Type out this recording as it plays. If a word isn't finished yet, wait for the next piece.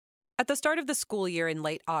At the start of the school year in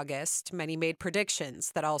late August, many made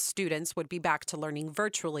predictions that all students would be back to learning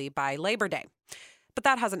virtually by Labor Day. But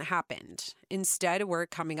that hasn't happened. Instead, we're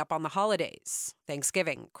coming up on the holidays: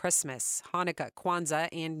 Thanksgiving, Christmas, Hanukkah, Kwanzaa,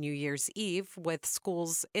 and New Year's Eve, with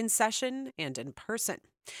schools in session and in person.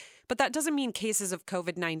 But that doesn't mean cases of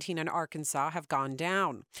COVID-19 in Arkansas have gone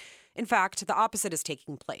down. In fact, the opposite is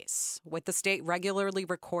taking place, with the state regularly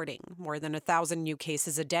recording more than 1,000 new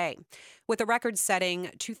cases a day, with a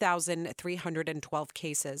record-setting 2,312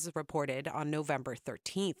 cases reported on November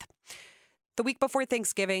 13th. The week before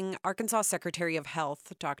Thanksgiving, Arkansas Secretary of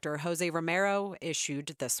Health, Dr. Jose Romero,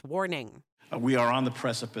 issued this warning. We are on the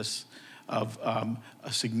precipice of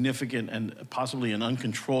a significant and possibly an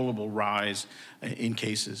uncontrollable rise in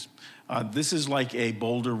cases. This is like a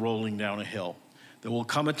boulder rolling down a hill. There will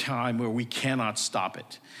come a time where we cannot stop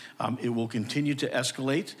it. It will continue to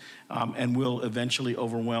escalate and will eventually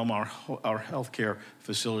overwhelm our healthcare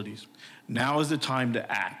facilities. Now is the time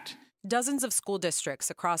to act. Dozens of school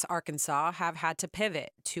districts across Arkansas have had to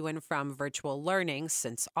pivot to and from virtual learning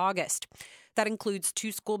since August. That includes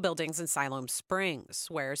 2 school buildings in Siloam Springs,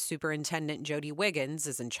 where Superintendent Jody Wiggins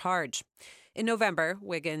is in charge. In November,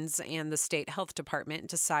 Wiggins and the state health department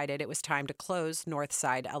decided it was time to close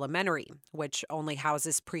Northside Elementary, which only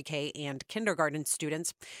houses pre-K and kindergarten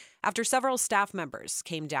students, after several staff members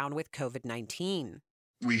came down with COVID-19.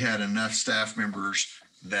 We had enough staff members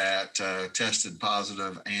that tested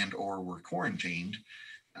positive and or were quarantined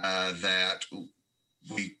that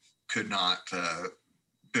we could not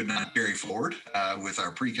carry forward with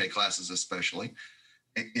our pre-K classes especially.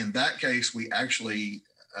 In that case, we actually,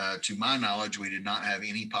 to my knowledge, we did not have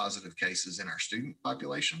any positive cases in our student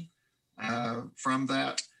population from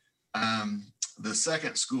that. The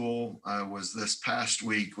second school was this past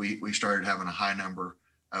week. We started having a high number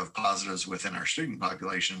of positives within our student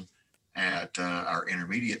population at our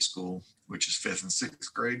intermediate school, which is 5th and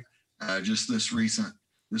 6th grade. Just this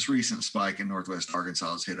recent spike in Northwest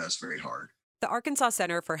Arkansas has hit us very hard. The Arkansas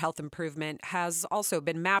Center for Health Improvement has also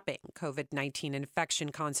been mapping COVID-19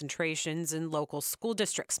 infection concentrations in local school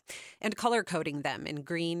districts and color-coding them in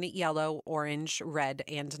green, yellow, orange, red,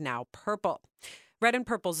 and now purple. Red and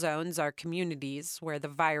purple zones are communities where the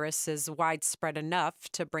virus is widespread enough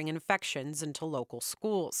to bring infections into local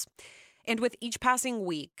schools. And with each passing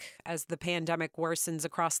week, as the pandemic worsens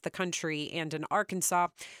across the country and in Arkansas,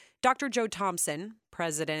 Dr. Joe Thompson,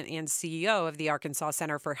 president and CEO of the Arkansas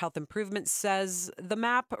Center for Health Improvement, says the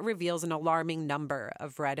map reveals an alarming number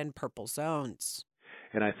of red and purple zones.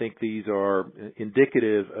 And I think these are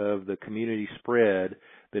indicative of the community spread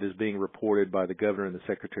that is being reported by the governor and the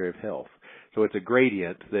Secretary of Health. So it's a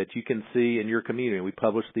gradient that you can see in your community. We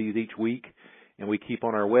publish these each week, and we keep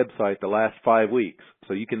on our website the last 5 weeks.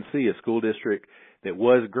 So you can see a school district that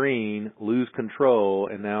was green lose control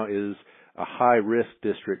and now is a high-risk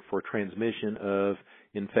district for transmission of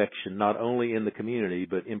infection, not only in the community,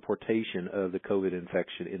 but importation of the COVID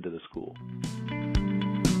infection into the school.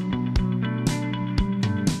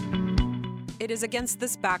 It is against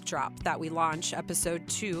this backdrop that we launch episode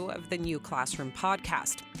 2 of the New Classroom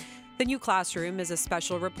podcast. The New Classroom is a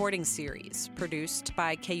special reporting series produced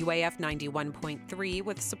by KUAF 91.3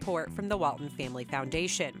 with support from the Walton Family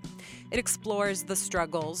Foundation. It explores the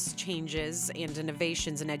struggles, changes, and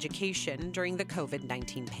innovations in education during the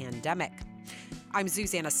COVID-19 pandemic. I'm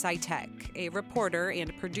Zuzanna Sitek, a reporter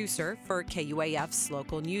and producer for KUAF's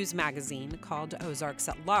local news magazine called Ozarks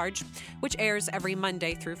at Large, which airs every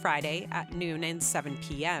Monday through Friday at noon and 7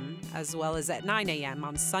 p.m., as well as at 9 a.m.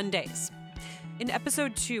 on Sundays. In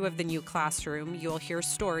episode 2 of the New Classroom, you'll hear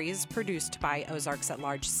stories produced by Ozarks at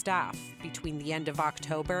Large staff between the end of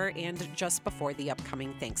October and just before the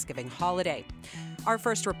upcoming Thanksgiving holiday. Our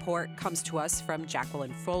first report comes to us from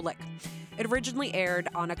Jacqueline Froelich. It originally aired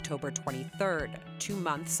on October 23rd, 2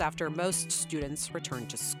 months after most students returned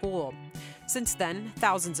to school. Since then,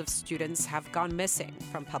 thousands of students have gone missing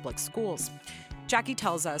from public schools. Jackie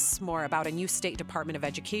tells us more about a new State Department of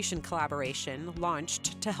Education collaboration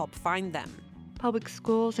launched to help find them. Public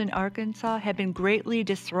schools in Arkansas have been greatly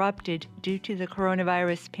disrupted due to the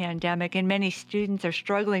coronavirus pandemic, and many students are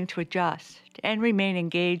struggling to adjust and remain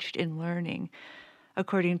engaged in learning,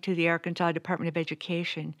 according to the Arkansas Department of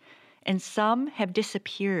Education. And some have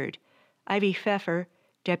disappeared. Ivy Pfeffer,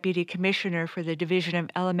 Deputy Commissioner for the Division of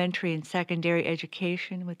Elementary and Secondary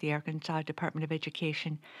Education with the Arkansas Department of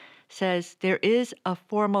Education, says there is a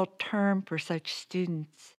formal term for such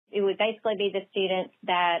students. It would basically be the students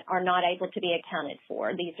that are not able to be accounted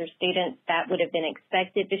for. These are students that would have been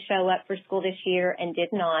expected to show up for school this year and did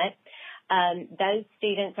not. Those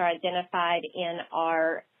students are identified in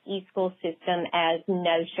our e-school system as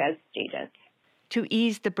no-show students. to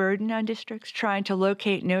ease the burden on districts trying to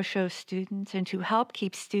locate no-show students and to help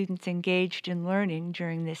keep students engaged in learning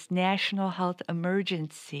during this national health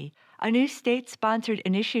emergency, a new state-sponsored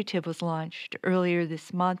initiative was launched earlier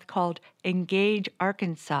this month called Engage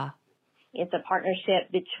Arkansas. It's a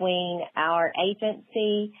partnership between our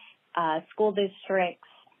agency, school districts,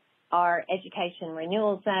 our education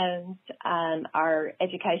renewal zones, our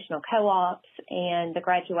educational co-ops, and the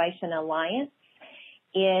Graduation Alliance.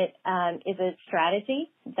 It is a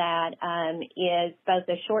strategy that is both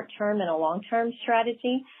a short-term and a long-term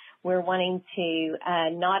strategy. We're wanting to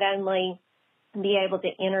not only be able to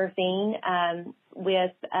intervene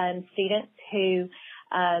with students who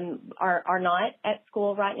are not at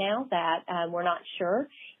school right now, that we're not sure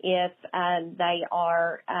if they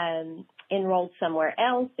are enrolled somewhere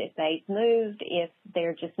else, if they've moved, if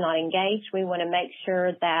they're just not engaged. We want to make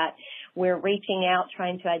sure that we're reaching out,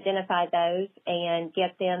 trying to identify those and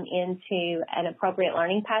get them into an appropriate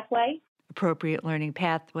learning pathway. Appropriate learning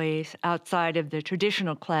pathways outside of the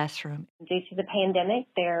traditional classroom. Due to the pandemic,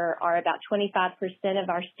 there are about 25% of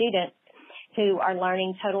our students who are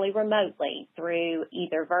learning totally remotely through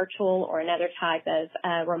either virtual or another type of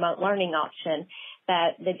remote learning option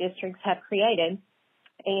that the districts have created.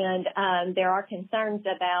 And there are concerns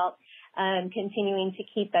about continuing to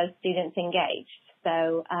keep those students engaged.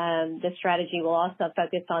 So the strategy will also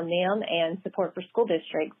focus on them and support for school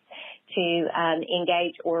districts to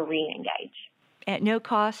engage or re-engage. At no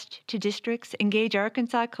cost to districts, Engage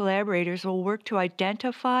Arkansas collaborators will work to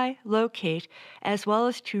identify, locate, as well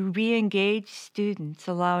as to re-engage students,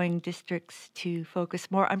 allowing districts to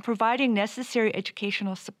focus more on providing necessary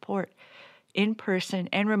educational support in person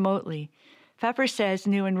and remotely. Pfeffer says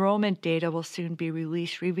new enrollment data will soon be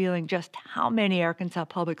released, revealing just how many Arkansas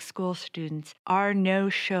public school students are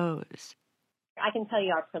no-shows. I can tell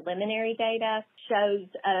you our preliminary data shows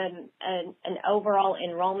an overall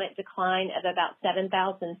enrollment decline of about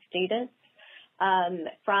 7,000 students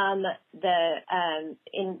from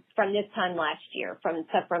this time last year, from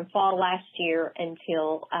fall last year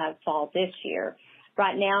until fall this year.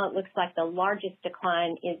 Right now, it looks like the largest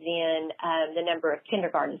decline is in the number of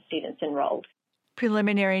kindergarten students enrolled.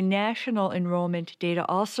 Preliminary national enrollment data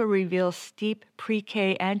also reveals steep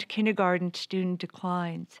pre-K and kindergarten student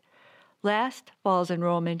declines. Last fall's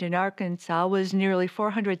enrollment in Arkansas was nearly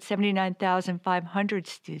 479,500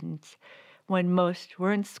 students, when most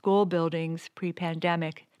were in school buildings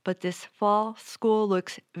pre-pandemic. But this fall, school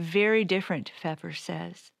looks very different, Pfeffer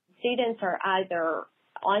says. Students are either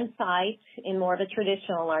on site in more of a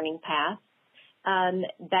traditional learning path.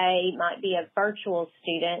 They might be a virtual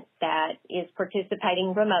student that is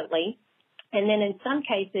participating remotely. And then in some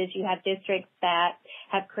cases, you have districts that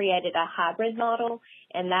have created a hybrid model,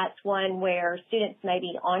 and that's one where students may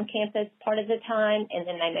be on campus part of the time, and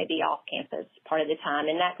then they may be off campus part of the time.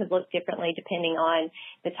 And that could look differently depending on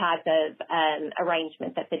the type of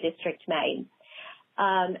arrangement that the district made.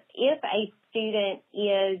 If a student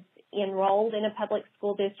is enrolled in a public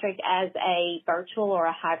school district as a virtual or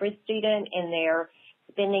a hybrid student and they're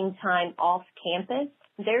spending time off campus,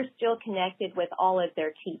 they're still connected with all of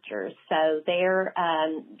their teachers. So they're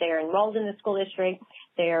enrolled in the school district,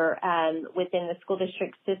 they're within the school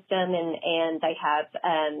district system, and they have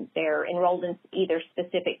they're enrolled in either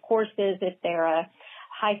specific courses if they're a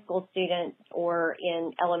high school student, or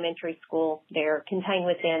in elementary school, they're contained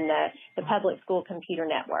within the public school computer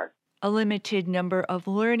network. A limited number of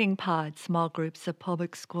learning pods, small groups of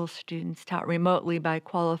public school students taught remotely by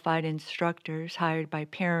qualified instructors hired by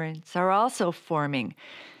parents, are also forming.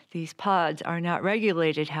 These pods are not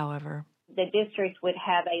regulated, however. The district would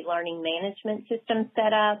have a learning management system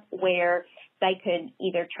set up where they could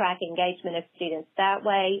either track engagement of students that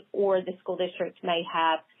way, or the school district may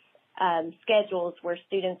have schedules where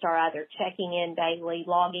students are either checking in daily,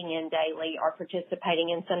 logging in daily, or participating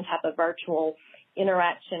in some type of virtual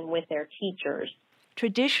interaction with their teachers.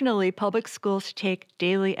 Traditionally, public schools take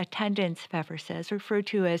daily attendance, Pfeffer says, referred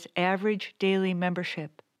to as average daily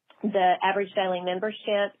membership. The average daily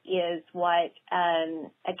membership is what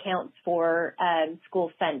accounts for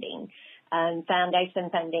school funding. Foundation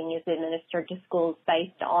funding is administered to schools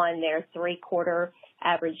based on their 3-quarter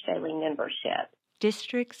average daily membership.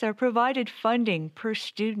 Districts are provided funding per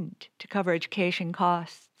student to cover education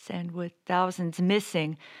costs, and with thousands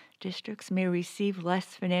missing, districts may receive less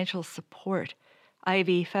financial support.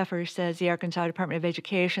 Ivy Pfeffer says the Arkansas Department of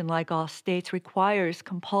Education, like all states, requires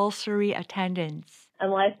compulsory attendance.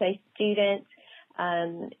 Unless a student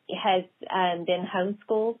has been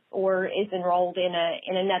homeschooled or is enrolled in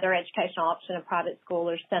another educational option, a private school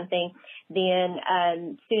or something,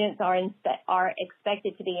 then students are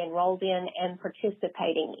expected to be enrolled in and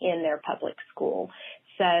participating in their public school.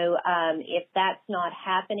 So if that's not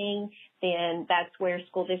happening, then that's where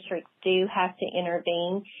school districts do have to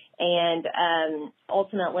intervene and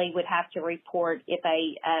ultimately would have to report if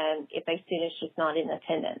a student's just not in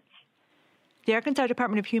attendance. The Arkansas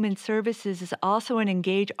Department of Human Services is also an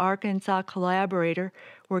Engage Arkansas collaborator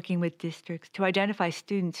working with districts to identify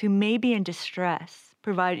students who may be in distress,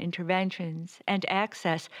 provide interventions, and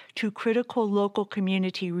access to critical local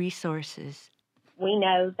community resources. We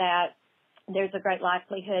know that there's a great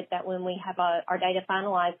likelihood that when we have our data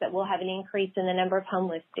finalized that we'll have an increase in the number of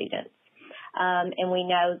homeless students. And we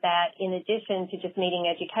know that in addition to just meeting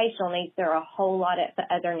educational needs, there are a whole lot of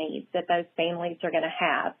other needs that those families are going to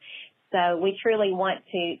have. So we truly want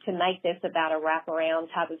to make this about a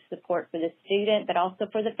wraparound type of support for the student, but also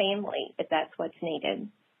for the family, if that's what's needed.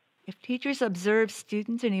 If teachers observe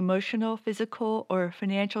students in emotional, physical, or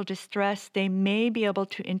financial distress, they may be able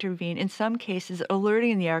to intervene, in some cases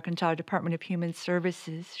alerting the Arkansas Department of Human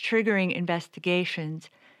Services, triggering investigations.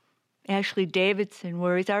 Ashley Davidson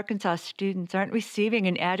worries Arkansas students aren't receiving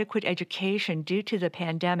an adequate education due to the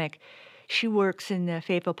pandemic. She works in the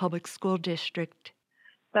Fayetteville Public School District.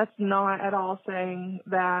 That's not at all saying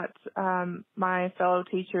that my fellow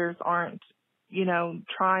teachers aren't,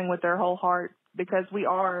 trying with their whole heart, because we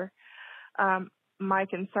are. My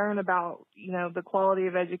concern about, the quality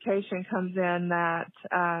of education comes in that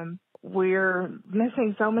we're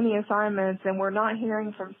missing so many assignments and we're not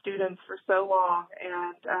hearing from students for so long.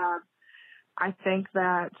 And I think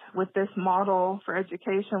that with this model for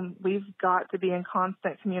education, we've got to be in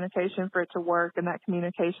constant communication for it to work, and that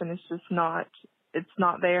communication is just not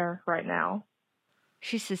there right now.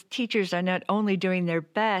 She says teachers are not only doing their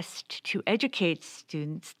best to educate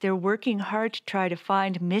students, they're working hard to try to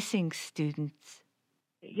find missing students.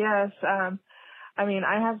 Yes. I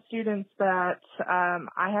have students that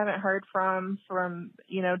I haven't heard from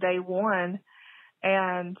day one.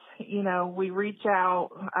 And, we reach out.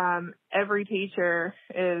 Every teacher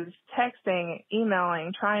is texting,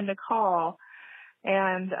 emailing, trying to call.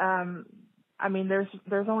 And,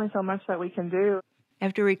 there's only so much that we can do.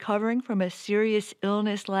 After recovering from a serious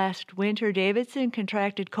illness last winter, Davidson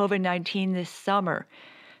contracted COVID-19 this summer,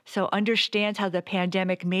 so understands how the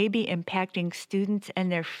pandemic may be impacting students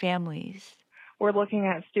and their families. We're looking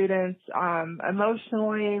at students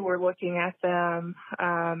emotionally. We're looking at them,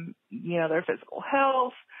 their physical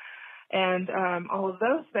health and all of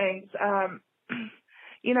those things.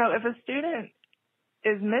 If a student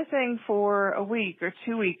is missing for a week or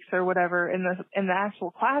 2 weeks or whatever in the actual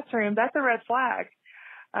classroom, that's a red flag.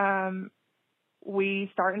 We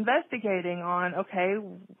start investigating on, okay,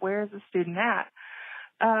 where's the student at?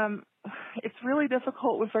 It's really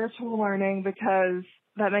difficult with virtual learning because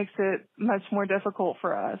that makes it much more difficult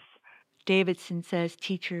for us. Davidson says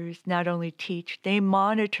teachers not only teach, they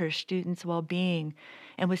monitor students' well-being.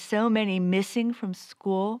 And with so many missing from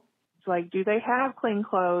school, it's like, do they have clean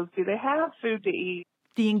clothes? Do they have food to eat?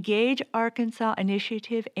 The Engage Arkansas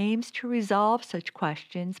initiative aims to resolve such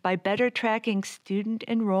questions by better tracking student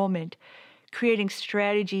enrollment, creating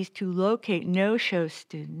strategies to locate no-show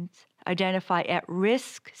students, identify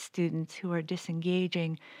at-risk students who are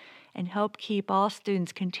disengaging, and help keep all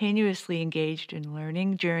students continuously engaged in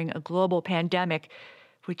learning during a global pandemic,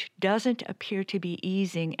 which doesn't appear to be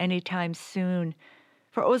easing anytime soon.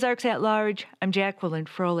 For Ozarks at Large, I'm Jacqueline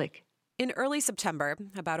Froelich. In early September,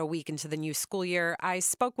 about a week into the new school year, I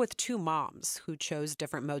spoke with two moms who chose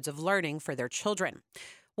different modes of learning for their children.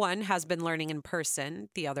 One has been learning in person,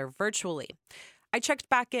 the other virtually. I checked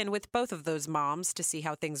back in with both of those moms to see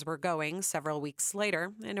how things were going several weeks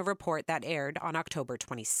later in a report that aired on October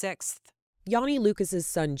 26th. Yanni Lucas's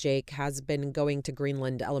son Jake has been going to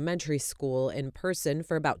Greenland Elementary School in person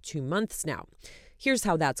for about 2 months now. Here's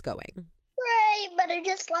how that's going. Right, but I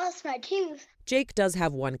just lost my tooth. Jake does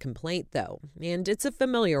have one complaint, though, and it's a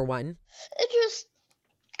familiar one.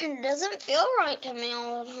 It doesn't feel right to me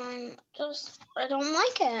all the time. I don't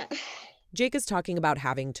like it. Jake is talking about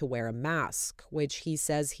having to wear a mask, which he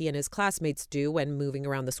says he and his classmates do when moving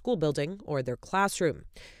around the school building or their classroom.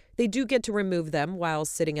 They do get to remove them while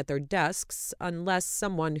sitting at their desks, unless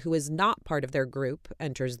someone who is not part of their group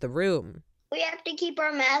enters the room. We have to keep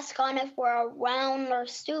our mask on if we're around our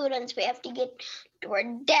students. We have to get to our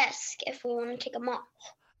desk if we want to take them off.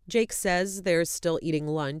 Jake says they're still eating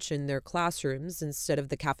lunch in their classrooms instead of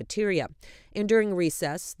the cafeteria. And during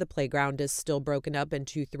recess, the playground is still broken up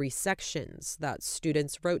into 3 sections that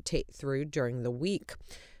students rotate through during the week.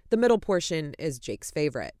 The middle portion is Jake's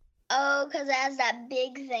favorite. Oh, because it has that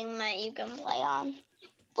big thing that you can play on.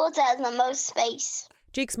 Plus, it has the most space.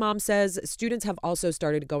 Jake's mom says students have also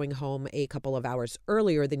started going home a couple of hours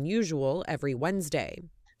earlier than usual every Wednesday.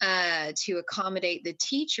 To accommodate the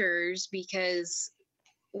teachers, because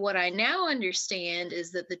what I now understand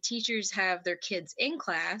is that the teachers have their kids in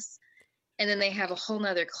class, and then they have a whole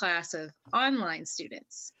nother class of online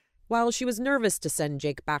students. While she was nervous to send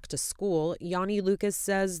Jake back to school, Yanni Lucas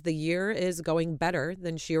says the year is going better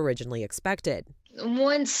than she originally expected.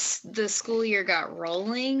 Once the school year got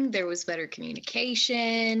rolling, there was better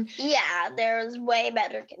communication. Yeah, there was way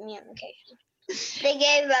better communication. They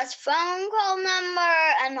gave us phone call number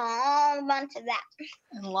and a whole bunch of that.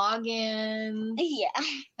 And login.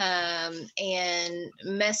 Yeah. And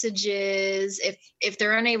messages. If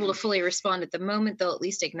they're unable to fully respond at the moment, they'll at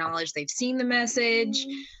least acknowledge they've seen the message.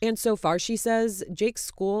 And so far, she says, Jake's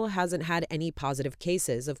school hasn't had any positive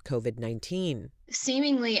cases of COVID-19.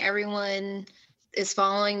 Seemingly everyone is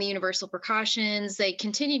following the universal precautions. They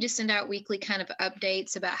continue to send out weekly kind of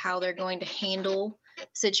updates about how they're going to handle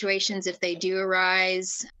situations if they do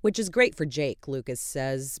arise. Which is great for Jake, Lucas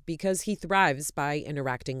says, because he thrives by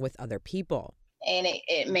interacting with other people. And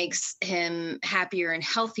it makes him happier and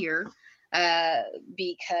healthier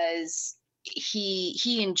because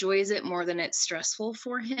he enjoys it more than it's stressful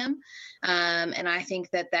for him. And I think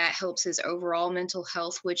that helps his overall mental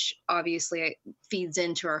health, which obviously feeds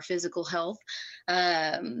into our physical health.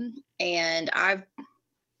 And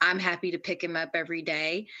I'm happy to pick him up every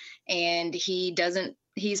day, and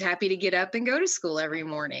he's happy to get up and go to school every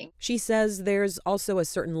morning. She says there's also a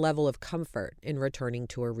certain level of comfort in returning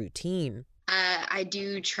to a routine. I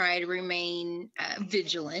do try to remain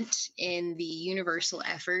vigilant in the universal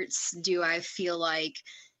efforts. Do I feel like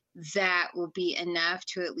that will be enough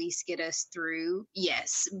to at least get us through?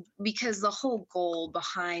 Yes, because the whole goal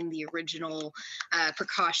behind the original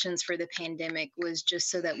precautions for the pandemic was just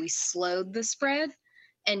so that we slowed the spread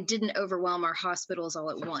and didn't overwhelm our hospitals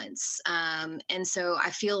all at once. And so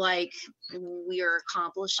I feel like we are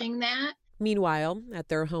accomplishing that. Meanwhile, at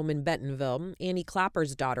their home in Bentonville, Annie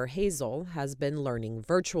Clapper's daughter, Hazel, has been learning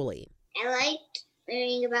virtually. I liked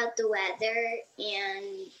learning about the weather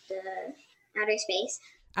and the outer space.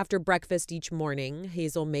 After breakfast each morning,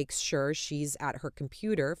 Hazel makes sure she's at her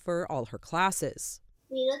computer for all her classes.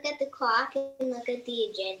 We look at the clock and look at the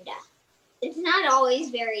agenda. It's not always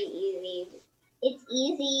very easy. It's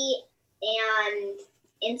easy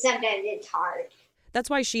and sometimes it's hard. That's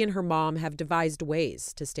why she and her mom have devised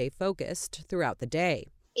ways to stay focused throughout the day.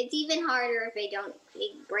 It's even harder if they don't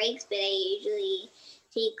take breaks, but they usually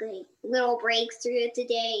take little breaks throughout the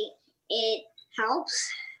day. It helps.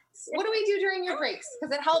 What do we do during your breaks?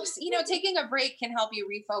 Because it helps, taking a break can help you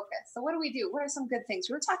refocus. So what do we do? What are some good things?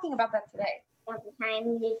 We were talking about that today.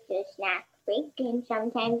 Sometimes it's a snack break and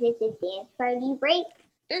sometimes it's a dance party break.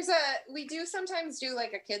 We do sometimes do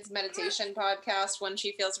like a kids meditation podcast when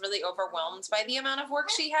she feels really overwhelmed by the amount of work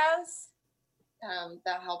she has.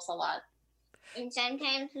 That helps a lot. And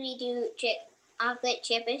sometimes we do chocolate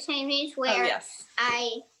chip assignments where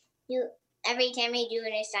every time I do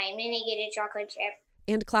an assignment, I get a chocolate chip.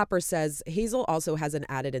 And Clapper says Hazel also has an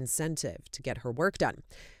added incentive to get her work done,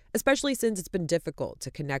 especially since it's been difficult to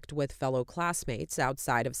connect with fellow classmates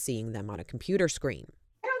outside of seeing them on a computer screen.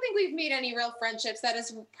 I don't think we've made any real friendships. That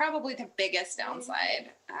is probably the biggest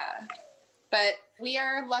downside. But we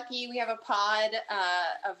are lucky. We have a pod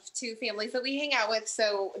of 2 families that we hang out with.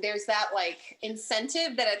 So there's that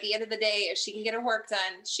incentive that at the end of the day, if she can get her work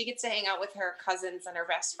done, she gets to hang out with her cousins and her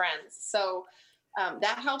best friends. So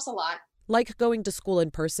that helps a lot. Like going to school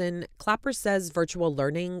in person, Clapper says virtual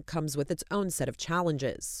learning comes with its own set of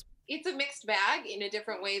challenges. It's a mixed bag in a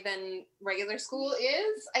different way than regular school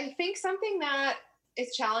is. I think something that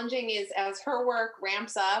is challenging is as her work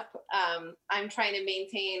ramps up, I'm trying to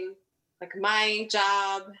maintain my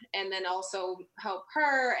job and then also help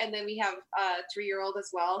her. And then we have a 3-year-old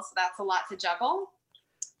as well. So that's a lot to juggle.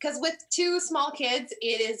 Because with 2 small kids,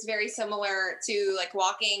 it is very similar to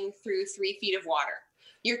walking through 3 feet of water.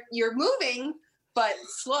 You're moving, but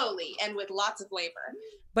slowly and with lots of labor.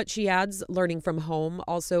 But she adds learning from home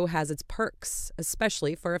also has its perks,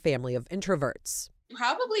 especially for a family of introverts.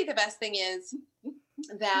 Probably the best thing is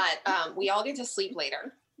that we all get to sleep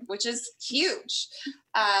later, which is huge.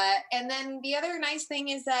 And then the other nice thing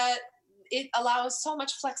is that it allows so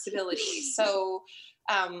much flexibility. So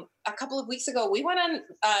a couple of weeks ago, we went on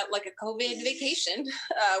a COVID vacation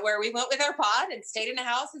where we went with our pod and stayed in a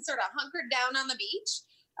house and sort of hunkered down on the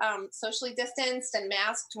beach, socially distanced and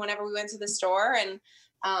masked whenever we went to the store. And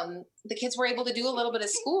the kids were able to do a little bit of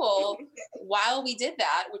school while we did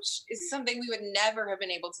that, which is something we would never have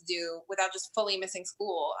been able to do without just fully missing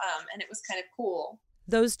school. And it was kind of cool.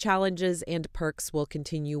 Those challenges and perks will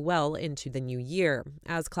continue well into the new year,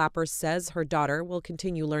 as Clapper says her daughter will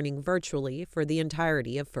continue learning virtually for the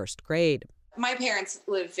entirety of first grade. My parents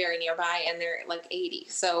live very nearby and they're like 80.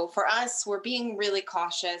 So for us, we're being really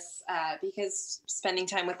cautious because spending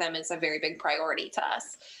time with them is a very big priority to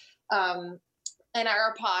us. And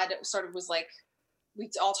our pod sort of was like, we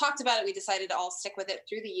all talked about it. We decided to all stick with it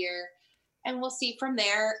through the year and we'll see from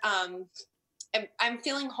there. I'm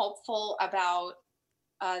feeling hopeful about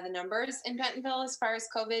the numbers in Bentonville as far as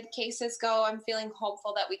COVID cases go. I'm feeling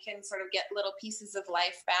hopeful that we can sort of get little pieces of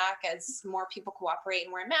life back as more people cooperate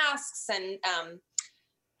and wear masks. And,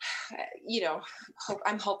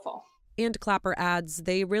 I'm hopeful. And Clapper adds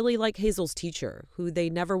they really like Hazel's teacher, who they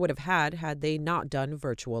never would have had they not done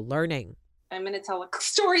virtual learning. I'm going to tell a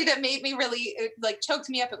story that made me really, choked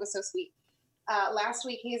me up. It was so sweet. Last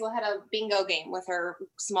week, Hazel had a bingo game with her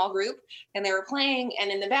small group and they were playing. And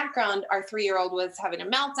in the background, our 3-year-old was having a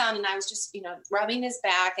meltdown and I was just, rubbing his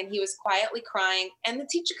back and he was quietly crying and the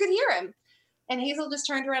teacher could hear him. And Hazel just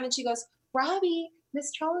turned around and she goes, "Robbie,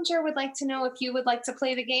 Miss Trollinger would like to know if you would like to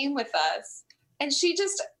play the game with us." And she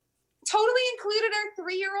just totally included our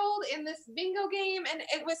 3-year-old in this bingo game. And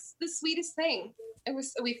it was the sweetest thing. I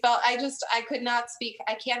cannot speak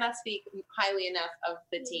highly enough of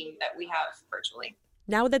the team that we have virtually.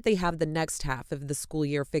 Now that they have the next half of the school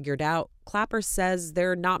year figured out, Clapper says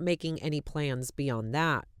they're not making any plans beyond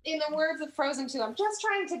that. In the words of Frozen 2, I'm just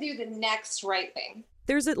trying to do the next right thing.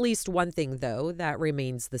 There's at least one thing, though, that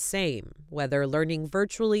remains the same, whether learning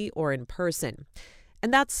virtually or in person.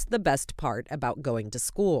 And that's the best part about going to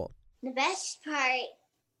school. The best part,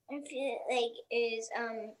 I feel like, is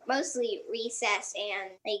mostly recess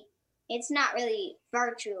and it's not really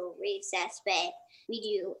virtual recess, but we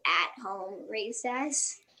do at-home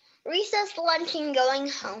recess. Recess, lunch, and going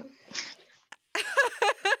home.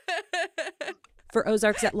 For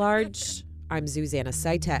Ozarks at Large, I'm Zuzana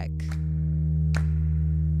Saitek.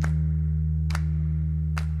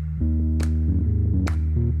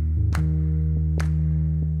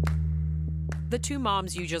 The two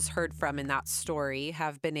moms you just heard from in that story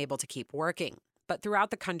have been able to keep working. But throughout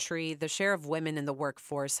the country, the share of women in the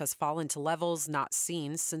workforce has fallen to levels not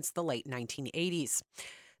seen since the late 1980s.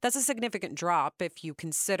 That's a significant drop if you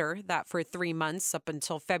consider that for 3 months up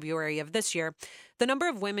until February of this year, the number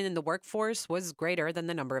of women in the workforce was greater than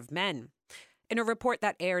the number of men. In a report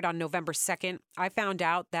that aired on November 2nd, I found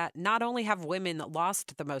out that not only have women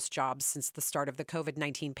lost the most jobs since the start of the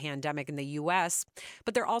COVID-19 pandemic in the U.S.,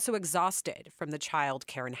 but they're also exhausted from the child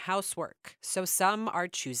care and housework. So some are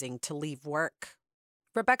choosing to leave work.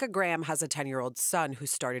 Rebecca Graham has a 10-year-old son who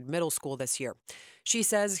started middle school this year. She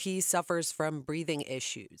says he suffers from breathing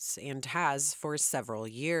issues and has for several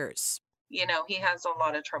years. He has a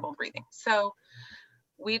lot of trouble breathing. So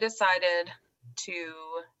we decided to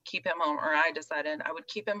keep him home, or I decided I would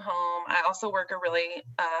keep him home. I also work a really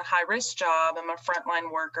high-risk job. I'm a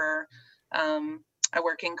frontline worker. I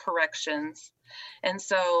work in corrections. And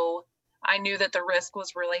so I knew that the risk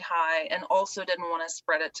was really high and also didn't want to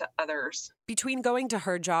spread it to others. Between going to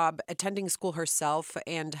her job, attending school herself,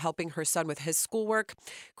 and helping her son with his schoolwork,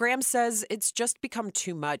 Graham says it's just become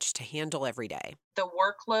too much to handle every day. The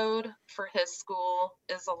workload for his school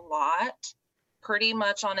is a lot. Pretty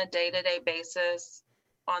much on a day-to-day basis,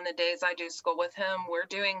 on the days I do school with him, we're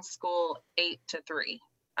doing school 8 to 3.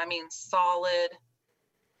 I mean, solid,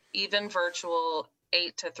 even virtual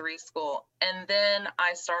 8 to 3 school. And then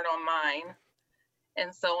I start on mine.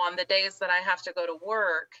 And so on the days that I have to go to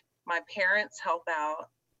work, my parents help out.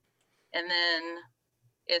 And then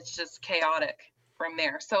it's just chaotic from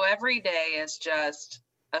there. So every day is just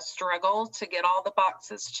a struggle to get all the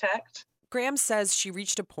boxes checked. Graham says she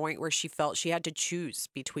reached a point where she felt she had to choose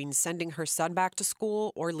between sending her son back to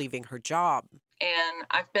school or leaving her job. And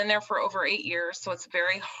I've been there for over 8 years, so it's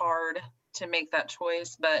very hard to make that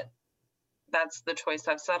choice, but that's the choice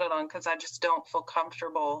I've settled on because I just don't feel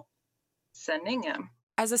comfortable sending him.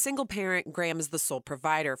 As a single parent, Graham is the sole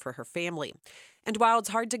provider for her family. And while it's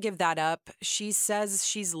hard to give that up, she says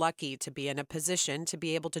she's lucky to be in a position to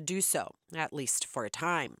be able to do so, at least for a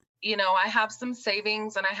time. I have some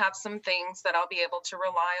savings and I have some things that I'll be able to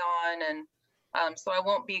rely on. And so I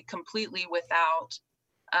won't be completely without.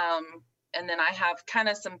 And then I have kind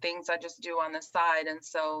of some things I just do on the side. And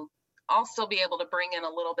so I'll still be able to bring in a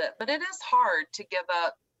little bit, but it is hard to give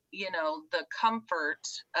up, the comfort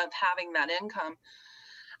of having that income.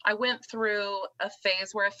 I went through a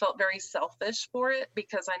phase where I felt very selfish for it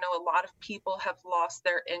because I know a lot of people have lost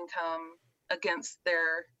their income against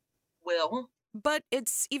their will. But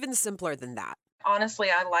it's even simpler than that. Honestly,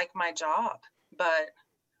 I like my job, but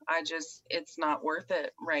it's not worth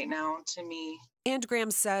it right now to me. And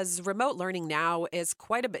Graham says remote learning now is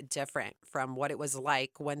quite a bit different from what it was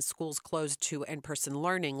like when schools closed to in-person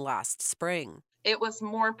learning last spring. It was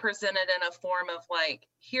more presented in a form of like,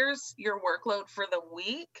 here's your workload for the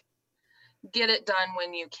week. Get it done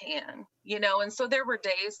when you can, and so there were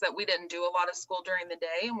days that we didn't do a lot of school during the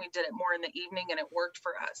day and we did it more in the evening, and it worked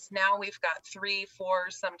for us. Now we've got 3, 4,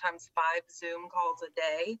 sometimes 5 Zoom calls a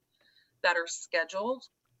day that are scheduled.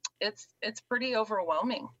 It's pretty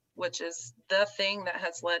overwhelming, which is the thing that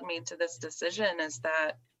has led me to this decision, is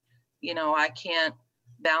that, I can't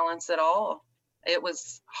balance it all. It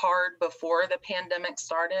was hard before the pandemic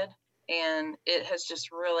started, and it has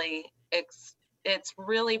just really it's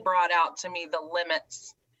really brought out to me the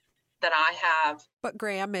limits that I have. But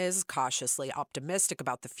Graham is cautiously optimistic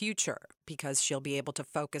about the future because she'll be able to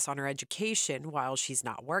focus on her education while she's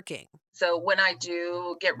not working. So when I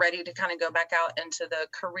do get ready to kind of go back out into the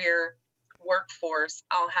career workforce,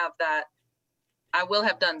 I will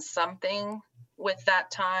have done something with that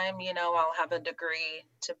time. I'll have a degree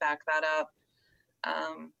to back that up.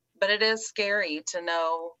 But it is scary to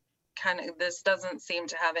know this doesn't seem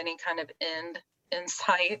to have any kind of end in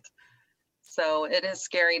sight. So it is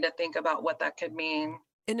scary to think about what that could mean.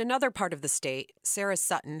 In another part of the state, Sarah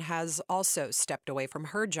Sutton has also stepped away from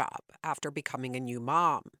her job after becoming a new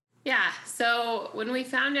mom. Yeah, so when we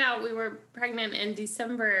found out we were pregnant in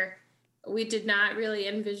December, we did not really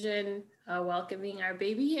envision welcoming our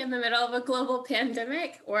baby in the middle of a global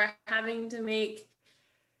pandemic, or having to make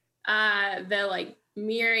the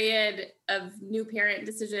myriad of new parent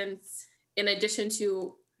decisions in addition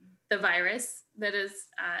to the virus that is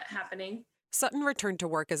happening. Sutton returned to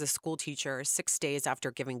work as a school teacher 6 days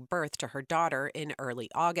after giving birth to her daughter in early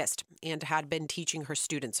August, and had been teaching her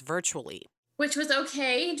students virtually. Which was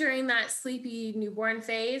okay during that sleepy newborn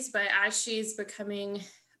phase, but as she's becoming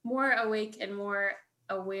more awake and more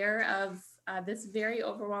aware of this very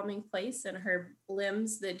overwhelming place and her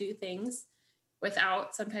limbs that do things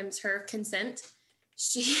without sometimes her consent,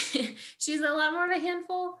 she's a lot more of a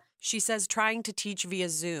handful. She says trying to teach via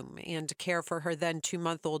Zoom and care for her then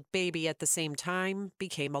 2-month-old baby at the same time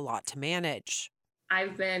became a lot to manage.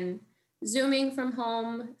 I've been Zooming from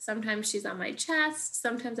home. Sometimes she's on my chest.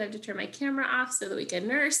 Sometimes I have to turn my camera off so that we can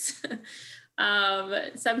nurse.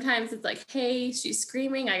 Sometimes it's like, hey, she's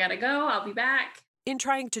screaming. I gotta go. I'll be back. In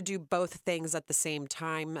trying to do both things at the same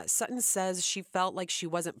time, Sutton says she felt like she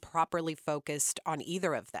wasn't properly focused on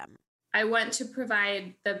either of them. I want to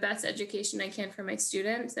provide the best education I can for my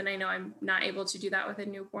students, and I know I'm not able to do that with a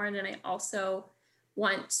newborn, and I also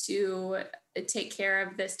want to take care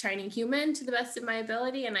of this tiny human to the best of my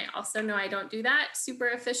ability, and I also know I don't do that super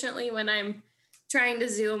efficiently when I'm trying to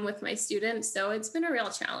Zoom with my students, so it's been a real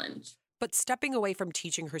challenge. But stepping away from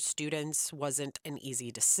teaching her students wasn't an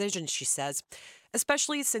easy decision, she says,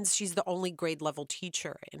 especially since she's the only grade-level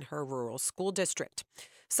teacher in her rural school district.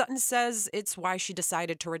 Sutton says it's why she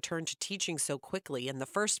decided to return to teaching so quickly in the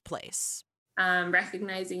first place.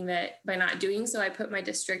 Recognizing that by not doing so, I put my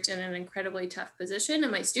district in an incredibly tough position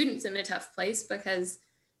and my students in a tough place because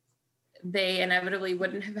they inevitably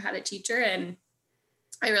wouldn't have had a teacher. And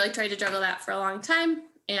I really tried to juggle that for a long time.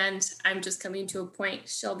 And I'm just coming to a point.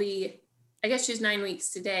 She's 9 weeks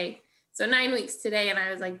today. So 9 weeks today. And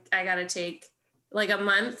I was like, I got to take like a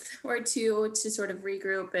month or two to sort of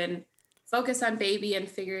regroup and focus on baby and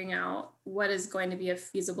figuring out what is going to be a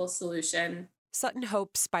feasible solution. Sutton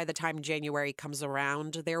hopes by the time January comes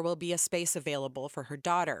around, there will be a space available for her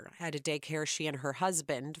daughter at a daycare she and her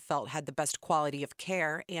husband felt had the best quality of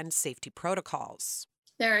care and safety protocols.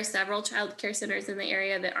 There are several child care centers in the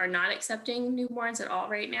area that are not accepting newborns at all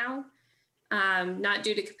right now, not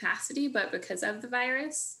due to capacity, but because of the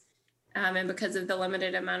virus and because of the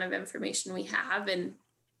limited amount of information we have. And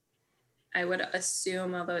I would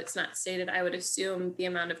assume, although it's not stated, I would assume the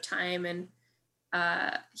amount of time and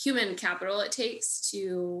human capital it takes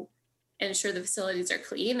to ensure the facilities are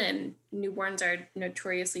clean, and newborns are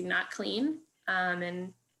notoriously not clean.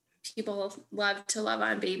 And people love to love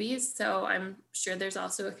on babies. So I'm sure there's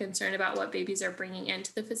also a concern about what babies are bringing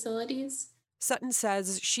into the facilities. Sutton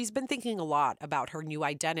says she's been thinking a lot about her new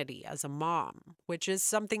identity as a mom, which is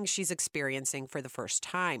something she's experiencing for the first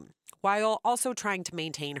time, while also trying to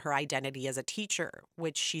maintain her identity as a teacher,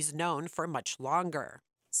 which she's known for much longer.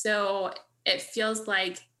 So it feels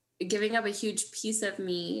like giving up a huge piece of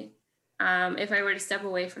me if I were to step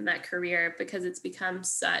away from that career, because it's become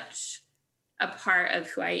such a part of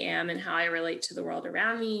who I am and how I relate to the world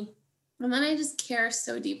around me. And then I just care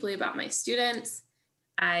so deeply about my students.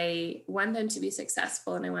 I want them to be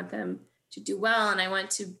successful and I want them to do well. And I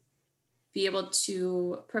want to be able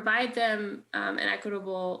to provide them an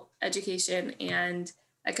equitable education and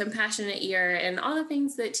a compassionate ear and all the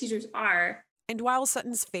things that teachers are. And while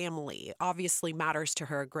Sutton's family obviously matters to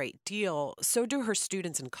her a great deal, so do her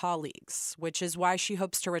students and colleagues, which is why she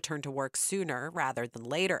hopes to return to work sooner rather than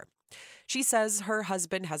later. She says her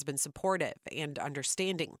husband has been supportive and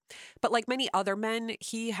understanding, but like many other men,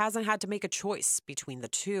 he hasn't had to make a choice between the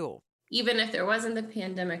two. Even if there wasn't the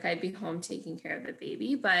pandemic, I'd be home taking care of the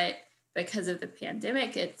baby, but because of the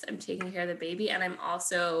pandemic, I'm taking care of the baby, and I'm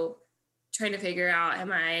also trying to figure out,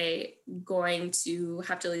 am I going to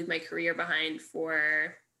have to leave my career behind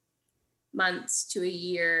for months to a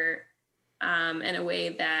year in a way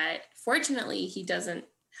that, fortunately, he doesn't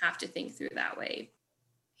have to think through that way.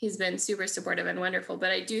 He's been super supportive and wonderful,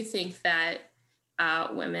 but I do think that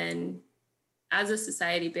women as a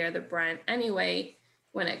society bear the brunt anyway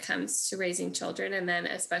when it comes to raising children. And then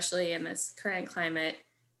especially in this current climate,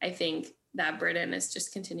 I think that burden is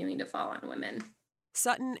just continuing to fall on women.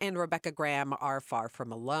 Sutton and Rebecca Graham are far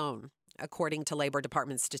from alone. According to Labor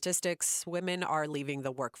Department statistics, women are leaving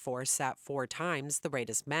the workforce at 4 times the rate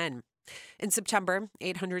as men. In September,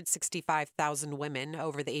 865,000 women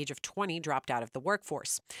over the age of 20 dropped out of the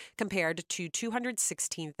workforce, compared to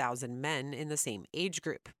 216,000 men in the same age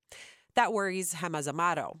group. That worries Hema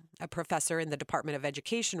Zamato, a professor in the Department of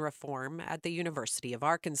Education Reform at the University of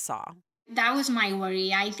Arkansas. That was my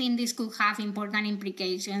worry. I think this could have important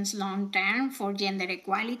implications long-term for gender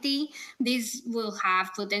equality. This will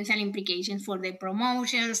have potential implications for the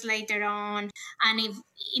promotions later on. And if,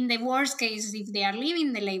 in the worst case, if they are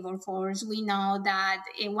leaving the labor force, we know that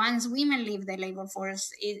once women leave the labor force,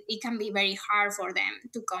 it can be very hard for them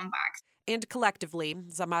to come back. And collectively,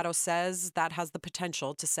 Zamato says that has the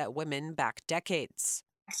potential to set women back decades.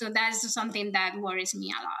 So that's something that worries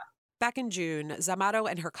me a lot. Back in June, Zamato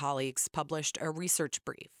and her colleagues published a research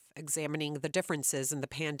brief examining the differences in the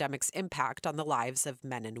pandemic's impact on the lives of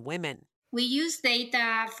men and women. We use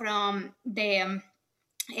data from from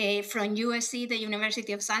USC, the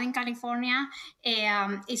University of Southern California.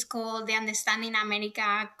 It's called the Understanding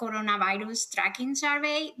America Coronavirus Tracking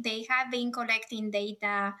Survey. They have been collecting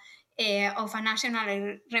data of a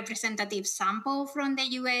national representative sample from the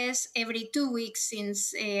U.S. every 2 weeks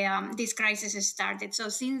since this crisis started. So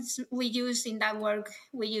since we use in that work,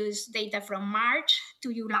 we use data from March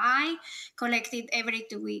to July, collected every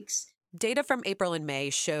 2 weeks. Data from April and May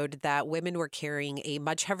showed that women were carrying a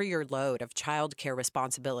much heavier load of childcare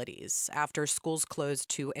responsibilities after schools closed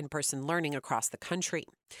to in-person learning across the country,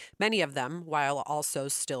 many of them while also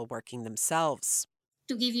still working themselves.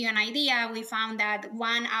 To give you an idea, we found that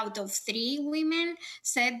 1 out of 3 women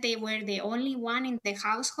said they were the only one in the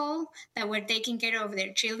household that were taking care of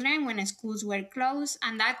their children when schools were closed,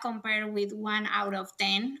 and that compared with 1 out of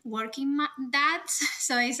 10 working dads.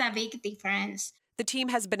 So it's a big difference. The team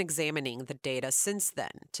has been examining the data since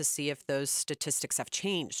then to see if those statistics have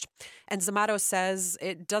changed. And Zamato says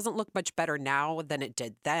it doesn't look much better now than it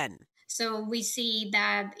did then. So we see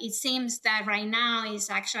that it seems that right now is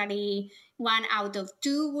actually 1 out of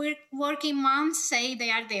 2 working moms say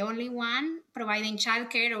they are the only one providing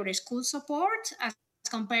childcare or school support, as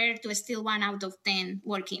compared to still 1 out of 10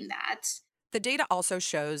 working dads. The data also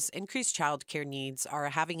shows increased childcare needs are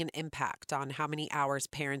having an impact on how many hours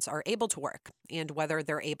parents are able to work and whether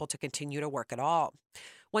they're able to continue to work at all.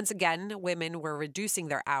 Once again, women were reducing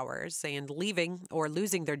their hours and leaving or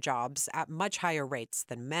losing their jobs at much higher rates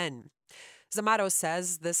than men. Zamato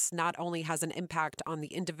says this not only has an impact on the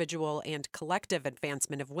individual and collective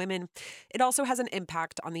advancement of women, it also has an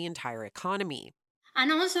impact on the entire economy. And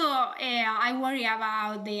also, I worry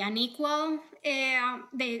about the unequal,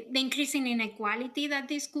 the increasing inequality that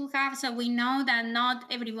this could have. So we know that not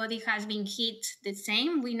everybody has been hit the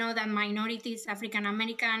same. We know that minorities, African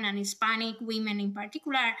American and Hispanic women in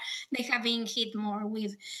particular, they have been hit more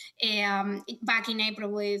with, back in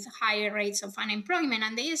April, with higher rates of unemployment,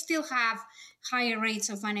 and they still have higher rates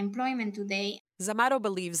of unemployment today. Zamato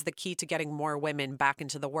believes the key to getting more women back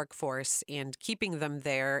into the workforce and keeping them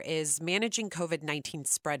there is managing COVID-19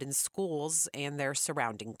 spread in schools and their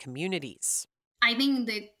surrounding communities. I think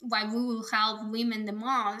that what will help women the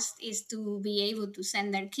most is to be able to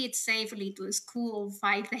send their kids safely to school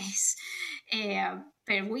 5 days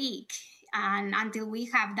per week. And until we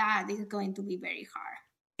have that, it's going to be very hard.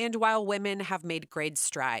 And while women have made great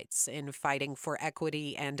strides in fighting for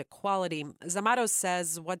equity and equality, Zamato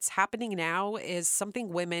says what's happening now is something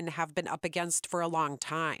women have been up against for a long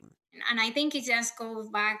time. And I think it just goes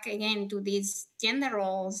back again to these gender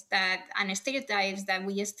roles and stereotypes that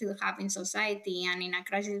we still have in society. And in a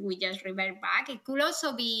crisis, we just revert back. It could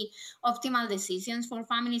also be optimal decisions for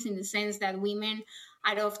families in the sense that women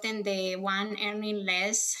are often the one earning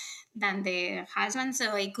less than the husband.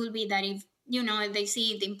 So it could be that if they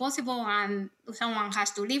see it impossible and someone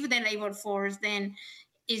has to leave the labor force, then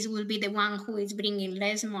it will be the one who is bringing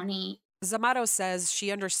less money. Zamato says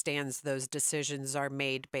she understands those decisions are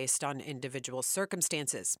made based on individual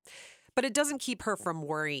circumstances, but it doesn't keep her from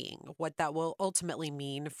worrying what that will ultimately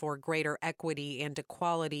mean for greater equity and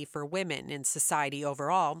equality for women in society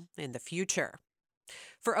overall in the future.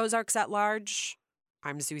 For Ozarks at Large,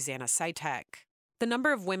 I'm Zuzana Saitek. The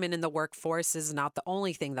number of women in the workforce is not the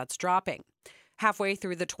only thing that's dropping. Halfway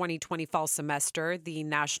through the 2020 fall semester, the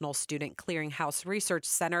National Student Clearinghouse Research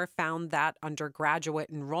Center found that undergraduate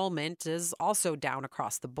enrollment is also down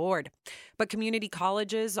across the board. But community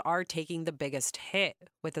colleges are taking the biggest hit,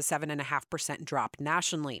 with a 7.5% drop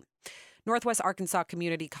nationally. Northwest Arkansas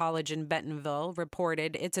Community College in Bentonville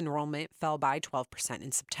reported its enrollment fell by 12%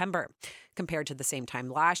 in September, compared to the same time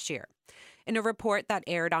last year. In a report that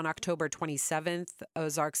aired on October 27th,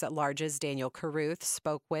 Ozarks at Large's Daniel Caruth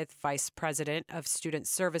spoke with Vice President of Student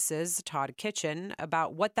Services, Todd Kitchen,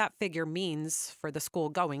 about what that figure means for the school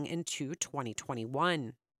going into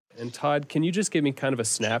 2021. And Todd, can you just give me kind of a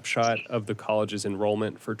snapshot of the college's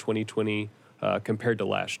enrollment for 2020 compared to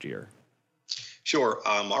last year? Sure.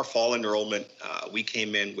 Our fall enrollment, we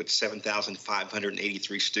came in with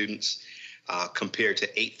 7,583 students. Compared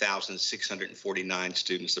to 8,649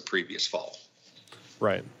 students the previous fall.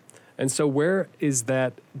 Right. And so where is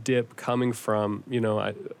that dip coming from,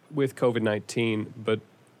 with COVID-19, but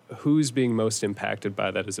who's being most impacted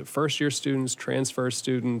by that? Is it first-year students, transfer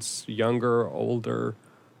students, younger, older?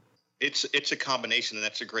 It's a combination, and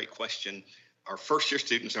that's a great question. Our first-year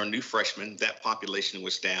students are new freshmen. That population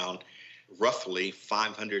was down roughly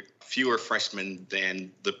 500 fewer freshmen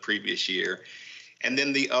than the previous year. And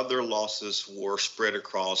then the other losses were spread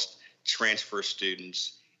across transfer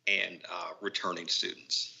students and returning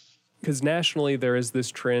students. Because nationally, there is this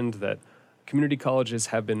trend that community colleges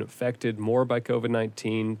have been affected more by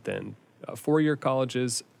COVID-19 than four-year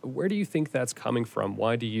colleges. Where do you think that's coming from?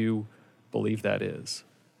 Why do you believe that is?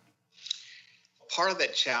 Part of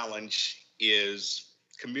that challenge is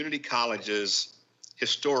community colleges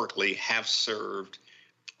historically have served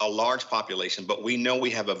a large population, but we know we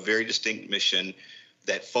have a very distinct mission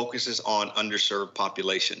that focuses on underserved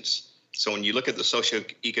populations. So when you look at the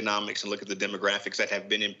socioeconomics and look at the demographics that have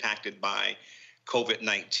been impacted by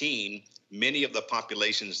COVID-19, many of the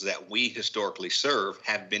populations that we historically serve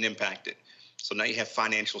have been impacted. So now you have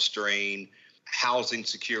financial strain, housing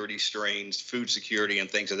security strains, food security, and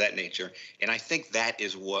things of that nature. And I think that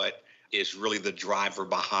is what is really the driver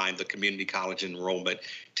behind the community college enrollment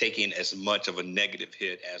taking as much of a negative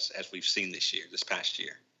hit as we've seen this past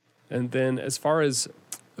year. And then as far as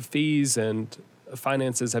fees and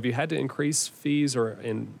finances, have you had to increase fees or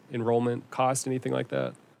enrollment cost, anything like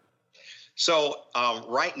that? So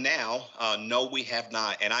right now, no, we have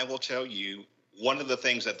not. And I will tell you, one of the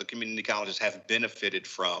things that the community colleges have benefited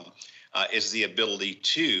from is the ability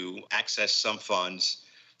to access some funds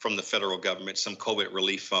from the federal government, some COVID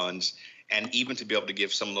relief funds, and even to be able to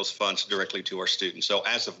give some of those funds directly to our students. So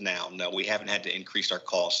as of now, no, we haven't had to increase our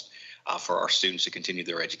cost for our students to continue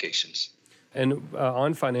their educations. And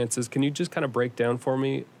on finances, can you just kind of break down for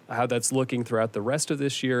me how that's looking throughout the rest of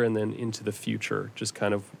this year and then into the future? Just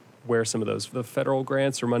kind of where some of the federal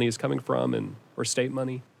grants or money is coming from or state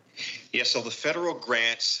money? Yeah, so the federal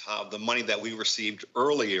grants, the money that we received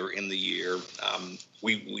earlier in the year,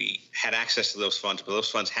 we had access to those funds, but those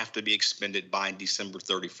funds have to be expended by December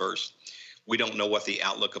 31st. We don't know what the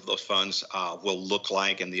outlook of those funds will look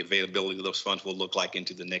like, and the availability of those funds will look like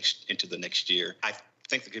into the next year. I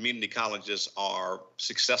think the community colleges are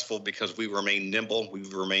successful because we remain nimble,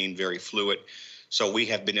 we've remained very fluid. So we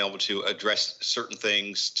have been able to address certain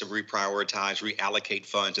things, to reprioritize, reallocate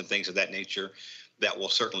funds and things of that nature that will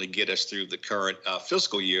certainly get us through the current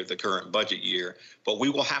fiscal year, the current budget year. But we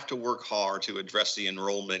will have to work hard to address the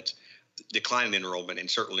decline in enrollment, and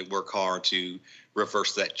certainly work hard to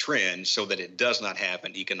reverse that trend so that it does not have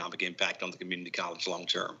an economic impact on the community college long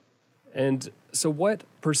term. And so what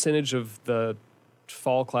percentage of the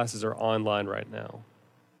fall classes are online right now?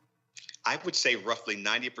 I would say roughly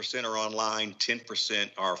 90% are online,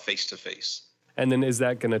 10% are face-to-face. And then is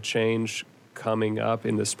that going to change coming up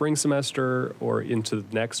in the spring semester or into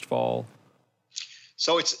next fall?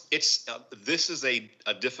 So this is a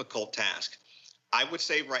difficult task. I would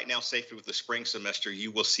say right now, safely with the spring semester,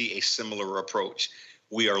 you will see a similar approach.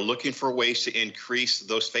 We are looking for ways to increase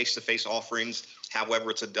those face-to-face offerings.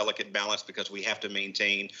 However, it's a delicate balance because we have to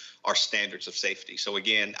maintain our standards of safety. So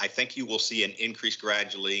again, I think you will see an increase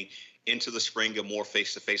gradually into the spring of more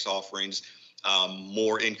face-to-face offerings,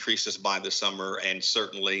 more increases by the summer, and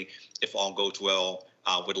certainly, if all goes well,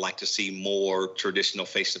 would like to see more traditional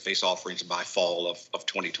face-to-face offerings by fall of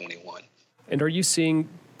 2021. And are you seeing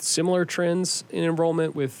similar trends in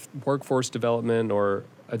enrollment with workforce development or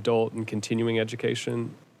adult and continuing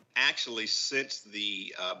education? Actually, since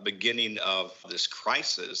the beginning of this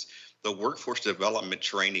crisis, the workforce development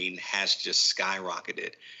training has just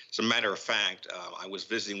skyrocketed. As a matter of fact, I was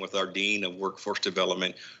visiting with our Dean of Workforce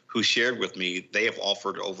Development, who shared with me they have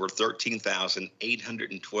offered over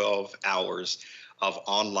 13,812 hours of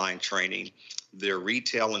online training. Their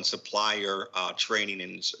retail and supplier training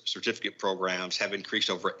and certificate programs have increased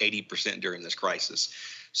over 80% during this crisis.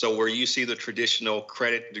 So where you see the traditional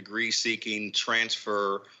credit degree seeking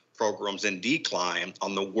transfer programs in decline,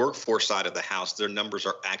 on the workforce side of the house, their numbers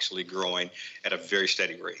are actually growing at a very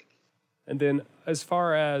steady rate. And then as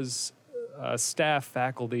far as staff,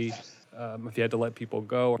 faculty, if you had to let people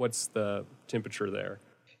go, what's the temperature there?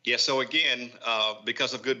 Yeah, so again,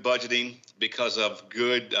 because of good budgeting, because of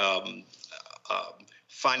good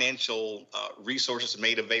financial resources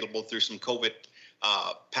made available through some COVID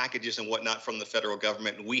packages and whatnot from the federal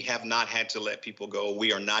government, we have not had to let people go.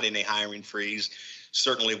 We are not in a hiring freeze.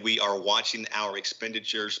 Certainly, we are watching our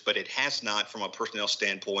expenditures, but it has not, from a personnel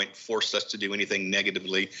standpoint, forced us to do anything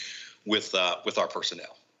negatively with our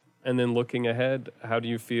personnel. And then looking ahead, how do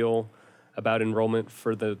you feel about enrollment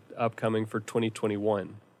for the upcoming for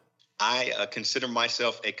 2021? I consider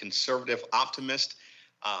myself a conservative optimist,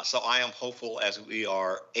 so I am hopeful as we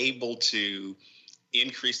are able to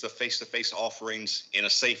increase the face-to-face offerings in a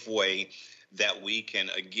safe way that we can,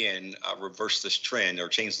 again, reverse this trend or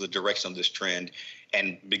change the direction of this trend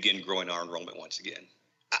and begin growing our enrollment once again.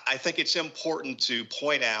 I think it's important to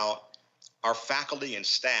point out our faculty and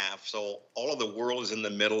staff. So all of the world is in the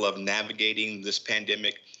middle of navigating this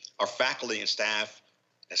pandemic. Our faculty and staff,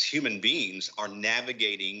 as human beings, are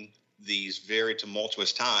navigating these very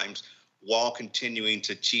tumultuous times while continuing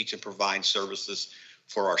to teach and provide services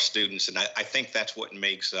for our students. And I think that's what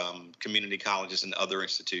makes community colleges and other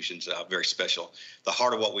institutions very special. The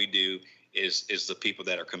heart of what we do is the people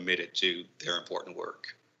that are committed to their important work.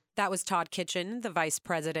 That was Todd Kitchen, the Vice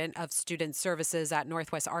President of Student Services at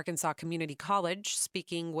Northwest Arkansas Community College,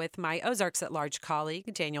 speaking with my Ozarks at Large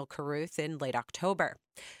colleague, Daniel Carruth, in late October.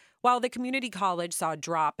 While the community college saw a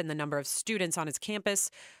drop in the number of students on its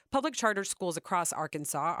campus, public charter schools across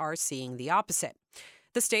Arkansas are seeing the opposite.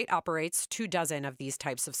 The state operates 24 of these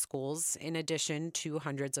types of schools, in addition to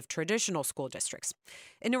hundreds of traditional school districts.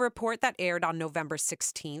 In a report that aired on November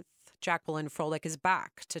 16th, Jacqueline Froelich is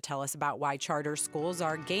back to tell us about why charter schools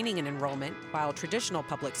are gaining in enrollment while traditional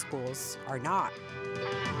public schools are not.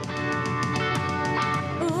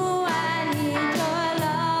 Ooh, I need your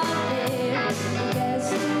love, babe.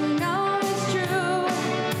 Guess you know it's true.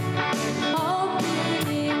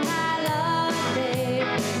 Opening my love, babe.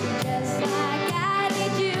 Just like I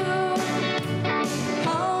need you.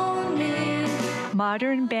 Hold me.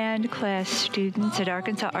 Modern band class students at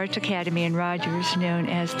Arkansas Arts Academy in Rogers, known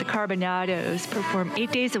as the Carbonados, performed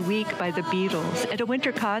 8 days a week by the Beatles at a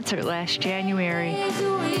winter concert last January.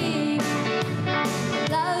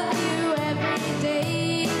 Love you every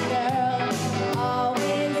day, girl.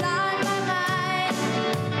 Always on my mind.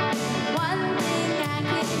 One thing I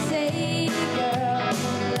can say, girl.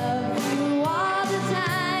 Love you all the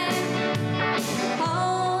time.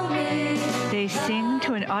 Hold me. They sing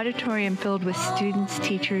to an auditorium filled with students,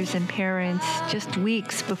 teachers, and parents just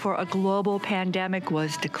weeks before a global pandemic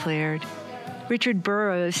was declared. Richard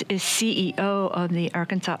Burrows is CEO of the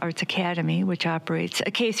Arkansas Arts Academy, which operates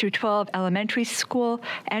a K-12 elementary school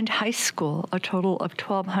and high school, a total of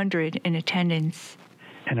 1,200 in attendance.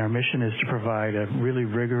 And our mission is to provide a really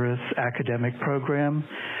rigorous academic program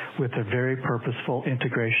with a very purposeful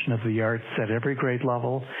integration of the arts at every grade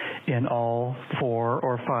level in all 4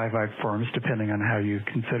 or 5 art forms, depending on how you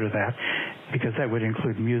consider that, because that would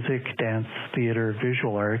include music, dance, theater,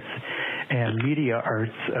 visual arts, and media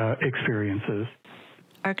arts experiences.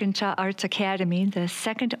 Arkansas Arts Academy, the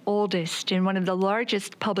second oldest and one of the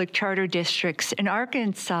largest public charter districts in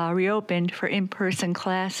Arkansas, reopened for in-person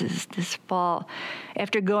classes this fall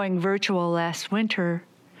after going virtual last winter.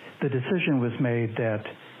 The decision was made that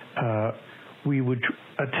we would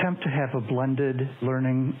attempt to have a blended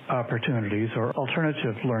learning opportunities or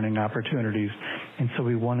alternative learning opportunities. And so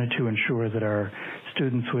we wanted to ensure that our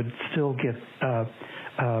students would still get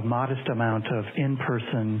a modest amount of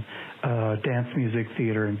in-person dance, music,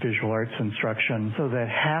 theater, and visual arts instruction, so that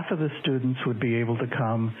half of the students would be able to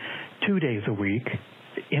come 2 days a week,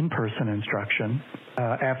 in-person instruction.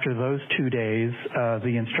 After those 2 days,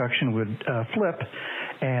 the instruction would flip,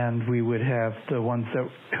 and we would have the ones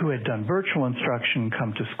who had done virtual instruction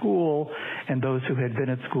come to school, and those who had been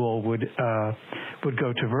at school would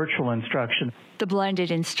go to virtual instruction. The blended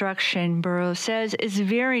instruction, Burrows says, is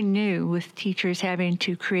very new, with teachers having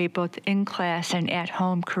to create both in-class and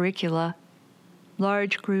at-home curricula.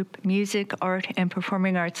 Large group music, art, and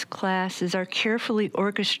performing arts classes are carefully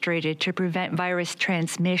orchestrated to prevent virus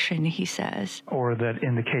transmission, he says. Or that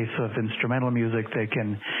in the case of instrumental music, they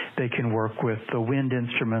can work with the wind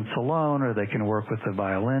instruments alone, or they can work with the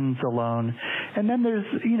violins alone. And then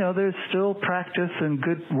there's still practice and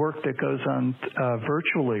good work that goes on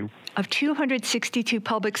virtually. Of 262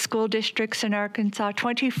 public school districts in Arkansas,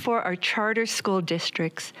 24 are charter school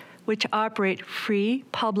districts, which operate free,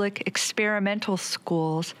 public, experimental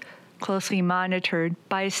schools closely monitored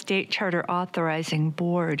by a state charter authorizing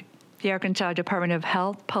board. The Arkansas Department of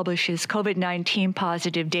Health publishes COVID-19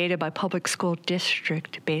 positive data by public school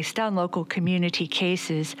district based on local community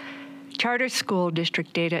cases. Charter school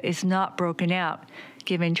district data is not broken out,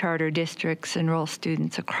 given charter districts enroll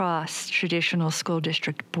students across traditional school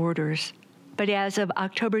district borders. But as of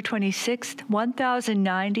October 26th,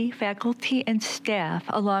 1,090 faculty and staff,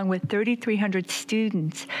 along with 3,300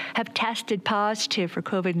 students, have tested positive for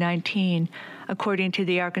COVID-19, according to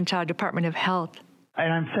the Arkansas Department of Health.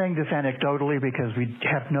 And I'm saying this anecdotally because we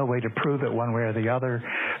have no way to prove it one way or the other,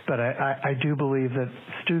 but I do believe that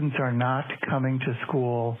students are not coming to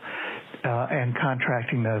school and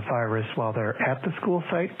contracting the virus while they're at the school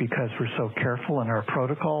site because we're so careful in our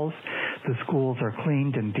protocols. The schools are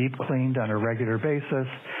cleaned and deep cleaned on a regular basis.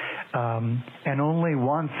 And only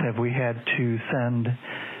once have we had to send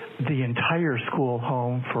the entire school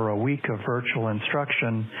home for a week of virtual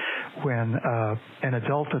instruction when an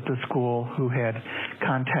adult at the school who had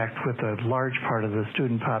contact with a large part of the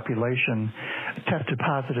student population tested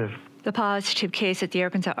positive. The positive case at the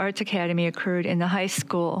Arkansas Arts Academy occurred in the high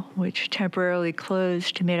school, which temporarily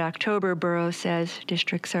closed mid-October. Burrows says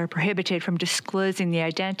districts are prohibited from disclosing the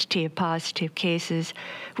identity of positive cases.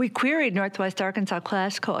 We queried Northwest Arkansas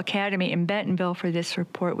Classical Academy in Bentonville for this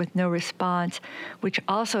report with no response, which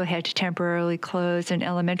also had to temporarily close an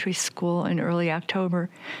elementary school in early October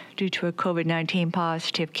due to a COVID-19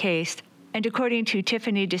 positive case. And according to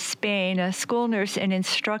Tiffany Despain, a school nurse and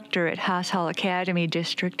instructor at Haas Hall Academy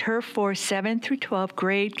District, her 4 7 through 12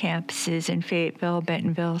 grade campuses in Fayetteville,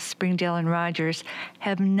 Bentonville, Springdale, and Rogers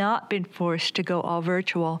have not been forced to go all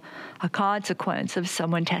virtual, a consequence of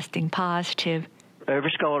someone testing positive.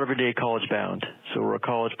 Every scholar, every day, college bound. So we're a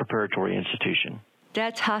college preparatory institution.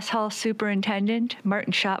 That's Haas Hall Superintendent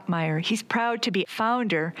Martin Schopmeyer. He's proud to be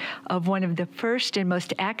founder of one of the first and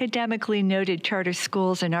most academically noted charter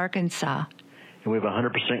schools in Arkansas. And we have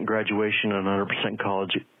 100% graduation and 100%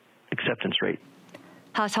 college acceptance rate.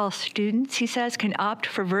 Haas Hall students, he says, can opt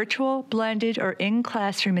for virtual, blended, or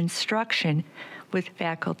in-classroom instruction with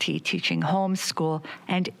faculty teaching homeschool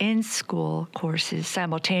and in-school courses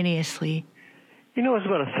simultaneously. You know, it's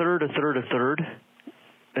about a third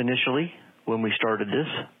initially. When we started this,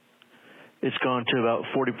 it's gone to about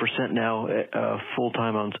 40% now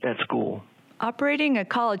full-time at school. Operating a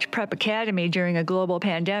college prep academy during a global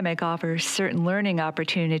pandemic offers certain learning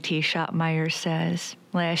opportunities, Schopmeyer says.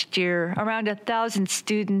 Last year, around 1,000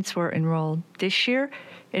 students were enrolled. This year,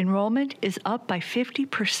 enrollment is up by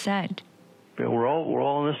 50%. We're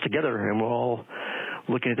all in this together, and we're all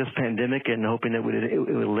looking at this pandemic and hoping that it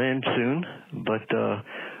would end soon. But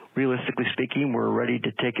realistically speaking, we're ready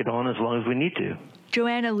to take it on as long as we need to.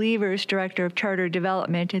 Joanna Levers, Director of Charter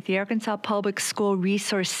Development at the Arkansas Public School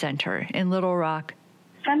Resource Center in Little Rock.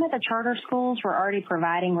 Some of the charter schools were already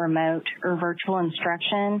providing remote or virtual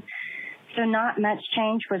instruction, so not much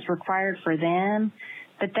change was required for them,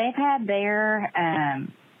 but they've had their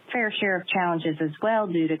fair share of challenges as well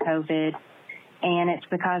due to COVID, and it's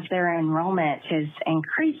because their enrollment has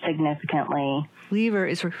increased significantly. Lever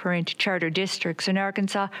is referring to charter districts in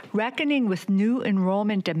Arkansas reckoning with new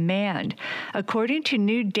enrollment demand, according to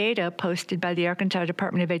new data posted by the Arkansas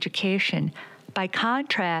Department of Education. By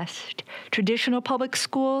contrast, traditional public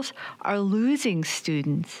schools are losing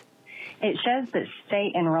students. It shows that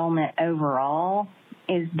state enrollment overall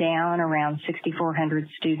is down around 6,400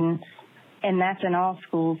 students. and that's in all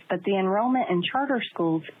schools. But the enrollment in charter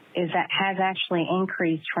schools has actually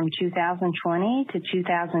increased from 2020 to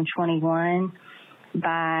 2021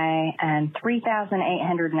 by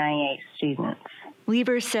 3,898 students.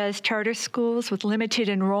 Lever says charter schools with limited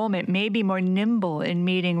enrollment may be more nimble in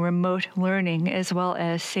meeting remote learning as well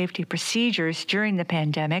as safety procedures during the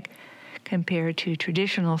pandemic compared to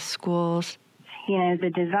traditional schools. You know, the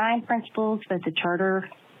design principles that the charter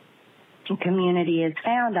community is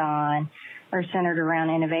found on are centered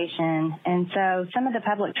around innovation. And so some of the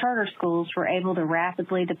public charter schools were able to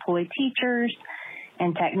rapidly deploy teachers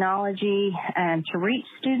and technology to reach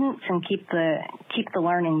students and keep the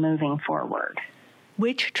learning moving forward.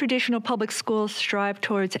 Which traditional public schools strive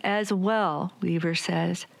towards as well, Lever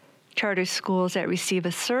says. Charter schools that receive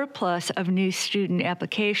a surplus of new student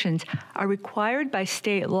applications are required by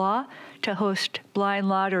state law to host blind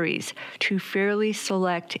lotteries to fairly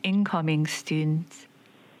select incoming students.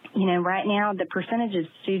 You know, right now, the percentage of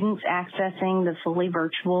students accessing the fully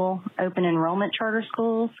virtual open enrollment charter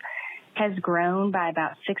schools has grown by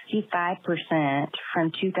about 65%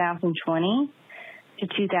 from 2020 to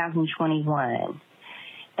 2021.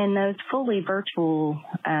 And those fully virtual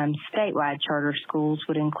statewide charter schools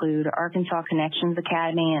would include Arkansas Connections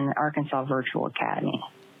Academy and Arkansas Virtual Academy.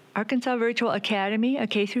 Arkansas Virtual Academy, a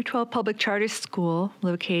K-12 public charter school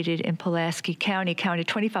located in Pulaski County, counted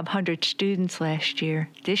 2,500 students last year.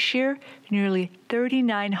 This year, nearly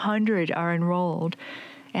 3,900 are enrolled.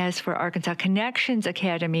 As for Arkansas Connections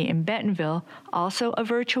Academy in Bentonville, also a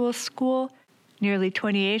virtual school, nearly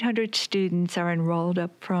 2,800 students are enrolled,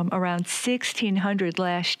 up from around 1,600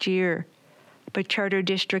 last year. But charter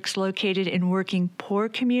districts located in working poor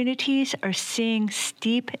communities are seeing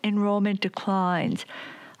steep enrollment declines,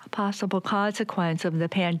 a possible consequence of the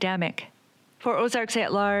pandemic. For Ozarks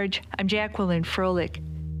at Large, I'm Jacqueline Froelich.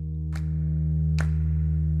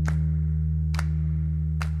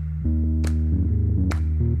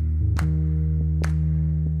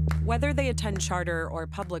 Whether they attend charter or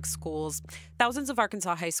public schools, thousands of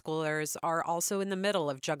Arkansas high schoolers are also in the middle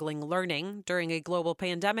of juggling learning during a global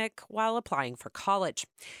pandemic while applying for college.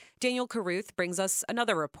 Daniel Caruth brings us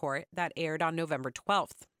another report that aired on November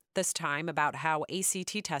 12th, this time about how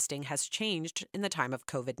ACT testing has changed in the time of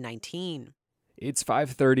COVID-19. It's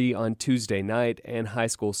 5:30 on Tuesday night, and high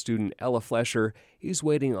school student Ella Flesher is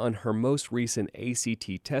waiting on her most recent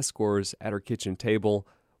ACT test scores at her kitchen table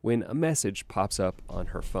when a message pops up on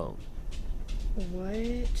her phone.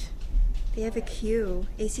 What? They have a queue.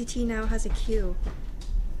 ACT now has a queue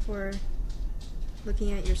for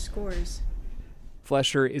looking at your scores.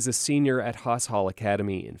 Flesher is a senior at Haas Hall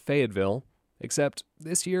Academy in Fayetteville, except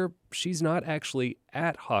this year she's not actually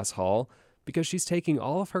at Haas Hall because she's taking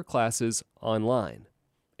all of her classes online.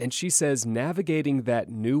 And she says navigating that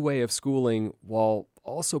new way of schooling while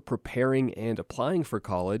also preparing and applying for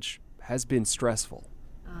college has been stressful.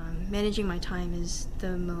 Managing my time is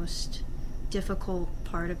the most difficult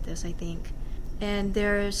part of this, I think. And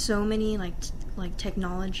there are so many like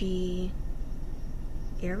technology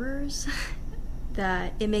errors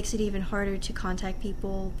that it makes it even harder to contact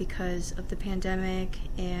people because of the pandemic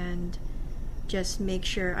and just make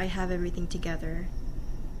sure I have everything together.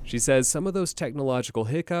 She says some of those technological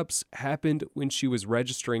hiccups happened when she was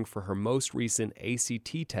registering for her most recent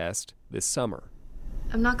ACT test this summer.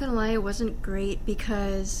 I'm not gonna lie, it wasn't great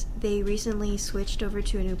because they recently switched over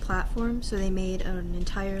to a new platform, so they made an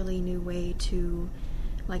entirely new way to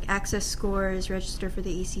access scores, register for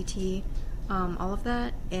the ACT, all of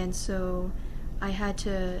that. And so I had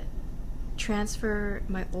to transfer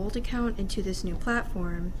my old account into this new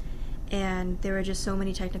platform, and there were just so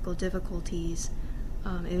many technical difficulties.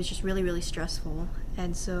 It was just really, really stressful.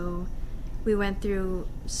 And so we went through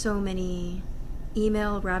so many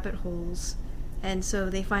email rabbit holes. And so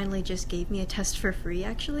they finally just gave me a test for free,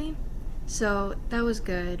 actually. So that was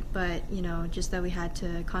good, but, just that we had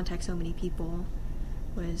to contact so many people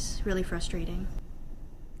was really frustrating.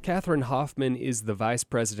 Catherine Hoffman is the vice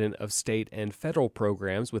president of state and federal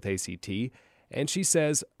programs with ACT, and she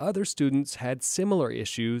says other students had similar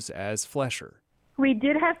issues as Flesher. We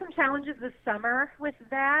did have some challenges this summer with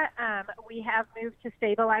that. We have moved to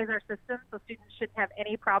stabilize our system, so students shouldn't have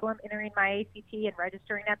any problem entering my ACT and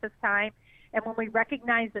registering at this time. And when we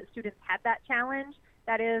recognized that students had that challenge,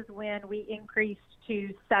 that is when we increased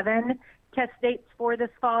to 7 test dates for this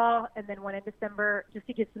fall and then one in December, just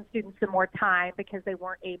to give some students some more time because they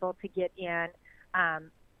weren't able to get in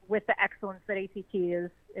with the excellence that ACT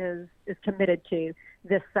is committed to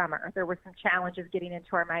this summer. There were some challenges getting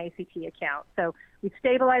into our MyACT account. So we've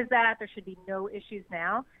stabilized that. There should be no issues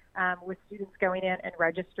now with students going in and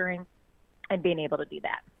registering and being able to do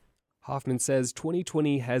that. Hoffman says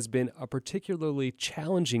 2020 has been a particularly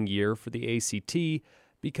challenging year for the ACT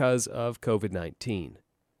because of COVID-19.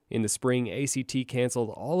 In the spring, ACT canceled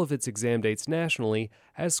all of its exam dates nationally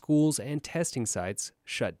as schools and testing sites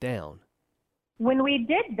shut down. When we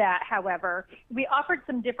did that, however, we offered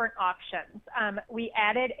some different options. We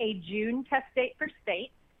added a June test date for state.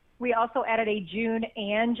 We also added a June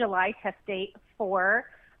and July test date for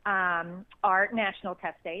our national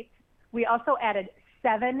test dates. We also added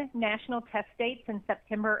 7 national test dates in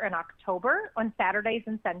September and October on Saturdays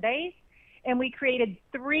and Sundays. And we created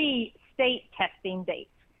 3 state testing dates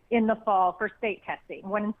in the fall for state testing,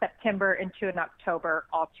 1 in September and 2 in October,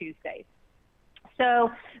 all Tuesdays. So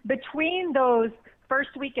between those first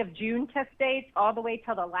week of June test dates all the way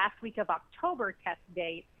till the last week of October test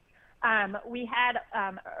dates, we had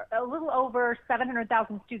a little over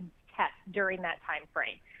 700,000 students test during that time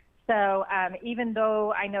frame. So even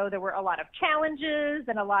though I know there were a lot of challenges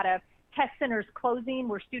and a lot of test centers closing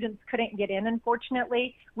where students couldn't get in,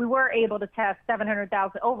 unfortunately, we were able to test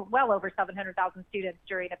 700,000, well over 700,000 students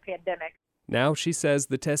during a pandemic. Now, she says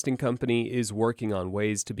the testing company is working on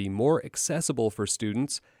ways to be more accessible for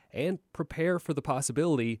students and prepare for the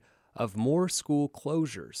possibility of more school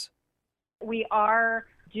closures. We are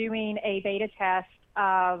doing a beta test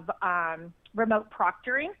of remote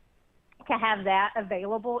proctoring to have that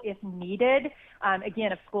available if needed.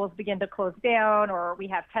 Again, if schools begin to close down or we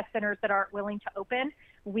have test centers that aren't willing to open,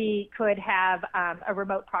 we could have a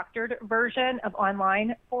remote proctored version of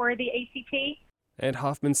online for the ACT. And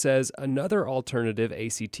Hoffman says another alternative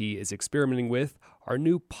ACT is experimenting with are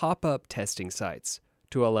new pop-up testing sites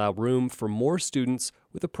to allow room for more students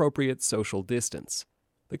with appropriate social distance.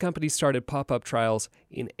 The company started pop-up trials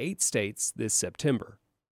in 8 states this September.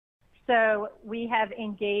 So we have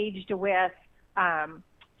engaged with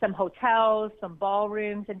some hotels, some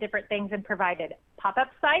ballrooms, and different things and provided pop-up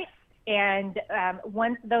sites. And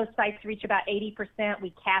once those sites reach about 80%,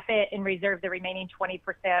 we cap it and reserve the remaining 20%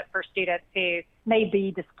 for students who may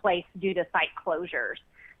be displaced due to site closures.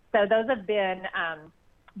 So those have been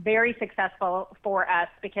very successful for us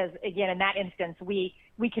because, again, in that instance, we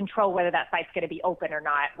control whether that site's going to be open or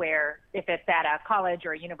not, where if it's at a college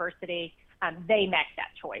or a university, they make that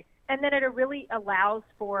choice. And then it really allows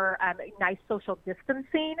for nice social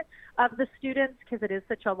distancing of the students because it is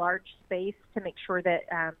such a large space to make sure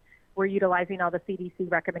that we're utilizing all the CDC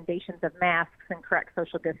recommendations of masks and correct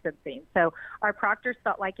social distancing. So our proctors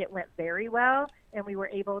felt like it went very well, and we were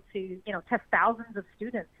able to, test thousands of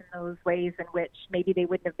students in those ways in which maybe they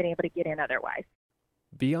wouldn't have been able to get in otherwise.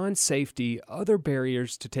 Beyond safety, other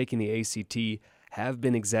barriers to taking the ACT have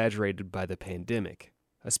been exaggerated by the pandemic,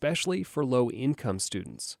 especially for low-income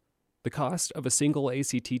students. The cost of a single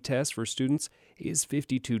ACT test for students is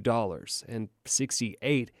 $52 and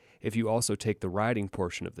 $68 if you also take the writing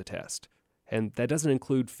portion of the test. And that doesn't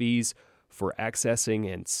include fees for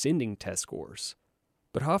accessing and sending test scores.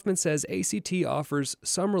 But Hoffman says ACT offers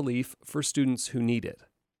some relief for students who need it.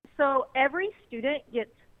 So every student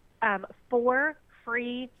gets 4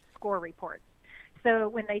 free score reports. So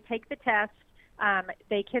when they take the test,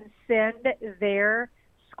 they can send their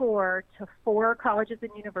score to 4 colleges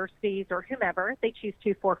and universities or whomever they choose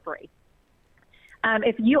to for free.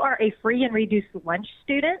 If you are a free and reduced lunch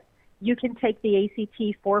student, you can take the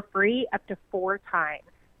ACT for free up to 4 times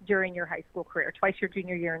during your high school career, twice your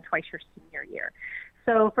junior year and twice your senior year.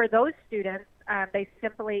 So for those students, they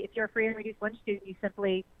simply, if you're a free and reduced lunch student, you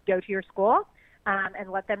simply go to your school and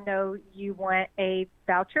let them know you want a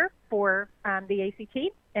voucher for the ACT,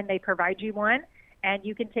 and they provide you one, and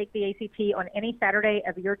you can take the ACT on any Saturday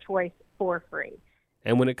of your choice for free.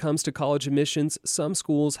 And when it comes to college admissions, some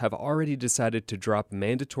schools have already decided to drop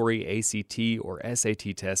mandatory ACT or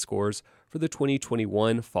SAT test scores for the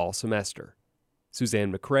 2021 fall semester.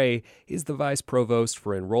 Suzanne McRae is the Vice Provost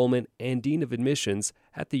for Enrollment and Dean of Admissions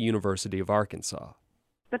at the University of Arkansas.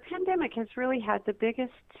 The pandemic has really had the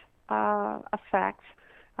biggest effect,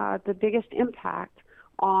 the biggest impact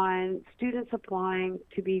on students applying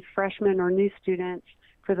to be freshmen or new students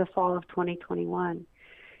for the fall of 2021.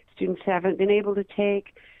 Students haven't been able to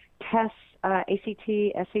take tests, ACT,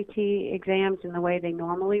 SAT exams in the way they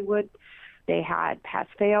normally would. They had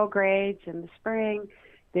pass-fail grades in the spring.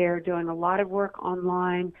 They're doing a lot of work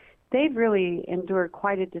online. They've really endured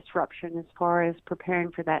quite a disruption as far as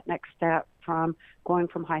preparing for that next step from going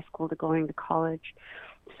from high school to going to college.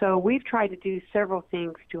 So we've tried to do several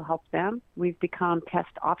things to help them. We've become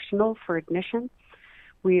test optional for admission.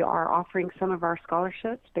 We are offering some of our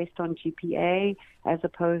scholarships based on GPA as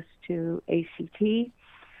opposed to ACT.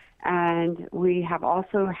 And we have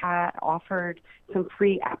also offered some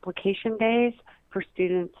free application days for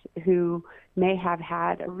students who may have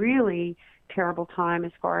had a really terrible time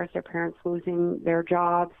as far as their parents losing their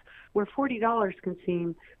jobs, where $40 can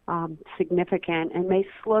seem significant and may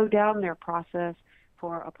slow down their process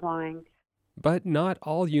for applying. But not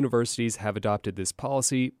all universities have adopted this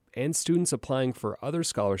policy, and students applying for other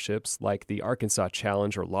scholarships like the Arkansas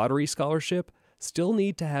Challenge or Lottery Scholarship still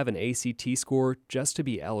need to have an ACT score just to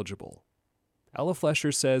be eligible. Ella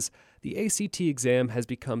Flesher says the ACT exam has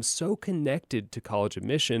become so connected to college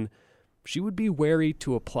admission, she would be wary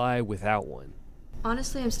to apply without one.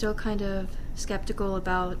 Honestly, I'm still kind of skeptical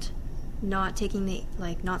about not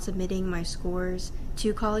submitting my scores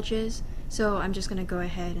to colleges, so I'm just going to go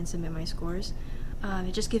ahead and submit my scores.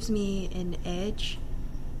 It just gives me an edge,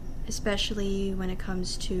 especially when it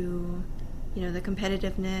comes to, the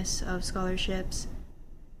competitiveness of scholarships.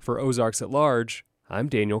 For Ozarks at Large, I'm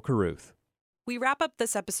Daniel Carruth. We wrap up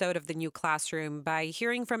this episode of The New Classroom by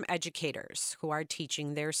hearing from educators who are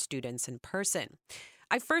teaching their students in person.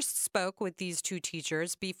 I first spoke with these two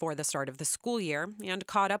teachers before the start of the school year and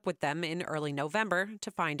caught up with them in early November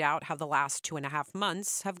to find out how the last 2.5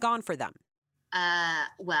 months have gone for them.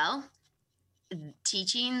 Well,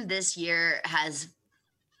 teaching this year has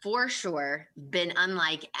for sure been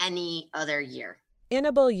unlike any other year.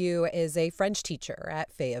 Anna Beaulieu is a French teacher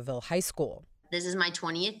at Fayetteville High School. This is my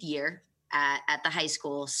 20th year at the high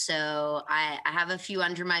school, so I have a few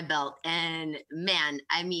under my belt. And man,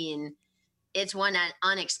 it's one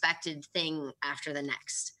unexpected thing after the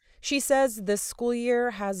next. She says this school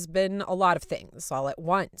year has been a lot of things all at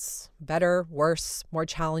once. Better, worse, more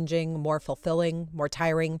challenging, more fulfilling, more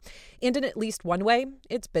tiring. And in at least one way,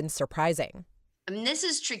 it's been surprising. This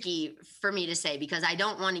is tricky for me to say because I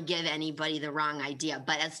don't want to give anybody the wrong idea.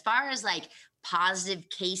 But as far as positive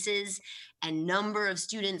cases and number of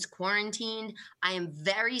students quarantined, I am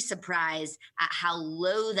very surprised at how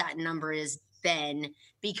low that number has been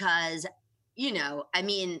because,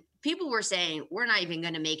 people were saying we're not even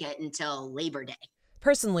going to make it until Labor Day.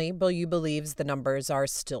 Personally, Beaulieu believes the numbers are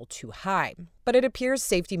still too high, but it appears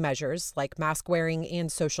safety measures like mask wearing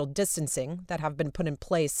and social distancing that have been put in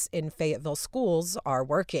place in Fayetteville schools are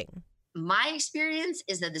working. My experience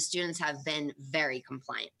is that the students have been very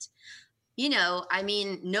compliant.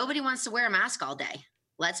 Nobody wants to wear a mask all day.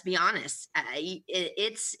 Let's be honest.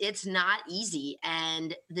 It's not easy,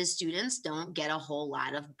 and the students don't get a whole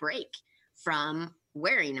lot of break from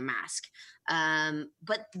wearing a mask,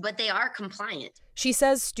 but they are compliant. She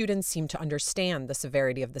says students seem to understand the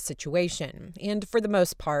severity of the situation, and for the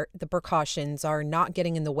most part, the precautions are not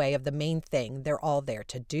getting in the way of the main thing they're all there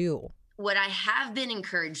to do. What I have been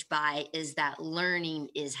encouraged by is that learning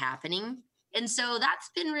is happening, and so that's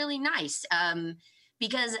been really nice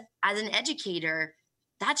because as an educator,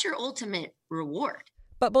 that's your ultimate reward.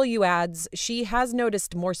 But Beaulieu adds she has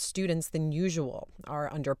noticed more students than usual are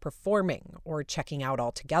underperforming or checking out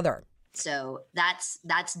altogether. So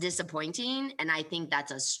that's disappointing, and I think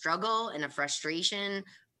that's a struggle and a frustration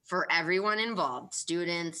for everyone involved,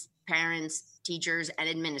 students, parents, teachers, and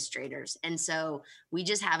administrators. And so we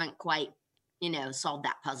just haven't quite, solved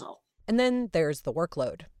that puzzle. And then there's the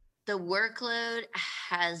workload. The workload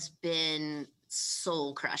has been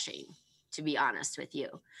soul-crushing, to be honest with you.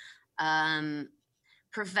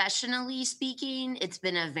 Professionally speaking, it's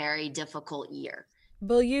been a very difficult year.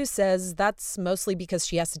 Beaulieu says that's mostly because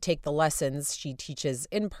she has to take the lessons she teaches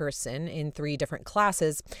in person in 3 different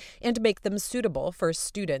classes and make them suitable for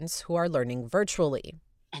students who are learning virtually.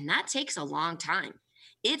 And that takes a long time.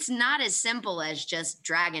 It's not as simple as just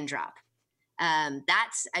drag and drop.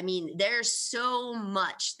 There's so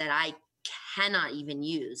much that I cannot even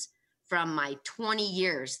use from my 20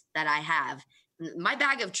 years that I have. My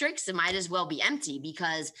bag of tricks might as well be empty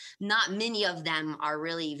because not many of them are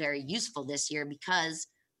really very useful this year because,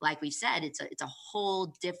 like we said, it's a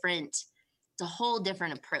whole different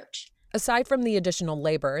approach. Aside from the additional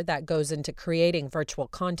labor that goes into creating virtual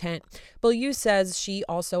content, Beaulieu says she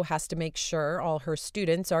also has to make sure all her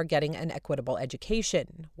students are getting an equitable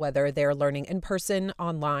education, whether they're learning in person,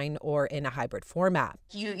 online, or in a hybrid format.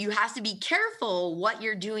 You have to be careful what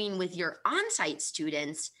you're doing with your on-site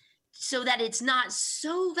students so that it's not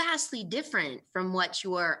so vastly different from what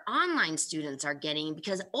your online students are getting,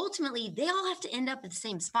 because ultimately they all have to end up at the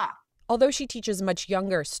same spot. Although she teaches much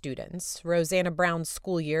younger students, Rosanna Brown's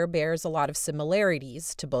school year bears a lot of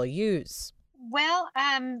similarities to Beaulieu's. Well,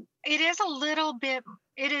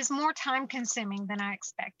 it is more time consuming than I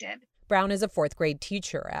expected. Brown is a 4th grade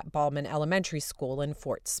teacher at Ballman Elementary School in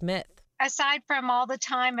Fort Smith. Aside from all the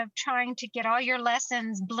time of trying to get all your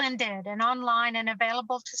lessons blended and online and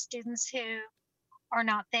available to students who are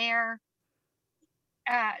not there,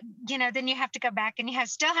 then you have to go back and you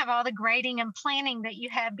still have all the grading and planning that you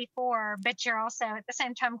had before, but you're also at the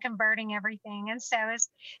same time converting everything. And so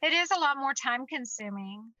it is a lot more time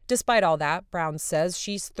consuming. Despite all that, Brown says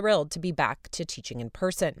she's thrilled to be back to teaching in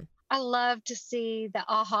person. I love to see the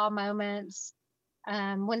aha moments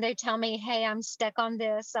when they tell me, hey, I'm stuck on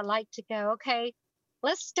this. I like to go, okay,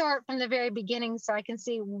 let's start from the very beginning so I can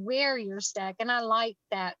see where you're stuck. And I like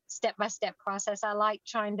that step-by-step process. I like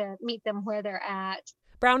trying to meet them where they're at.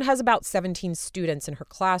 Brown has about 17 students in her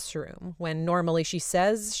classroom, when normally she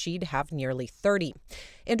says she'd have nearly 30.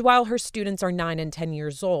 And while her students are 9 and 10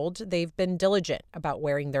 years old, they've been diligent about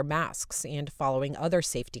wearing their masks and following other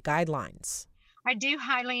safety guidelines. I do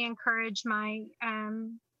highly encourage my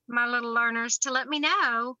little learners to let me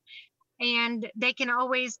know. And they can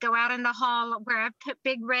always go out in the hall where I've put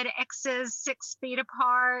big red X's 6 feet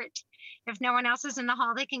apart. If no one else is in the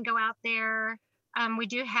hall, they can go out there. We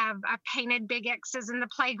do have painted big X's in the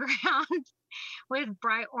playground with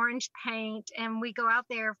bright orange paint, and we go out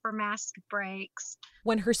there for mask breaks.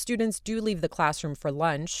 When her students do leave the classroom for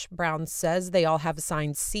lunch, Brown says they all have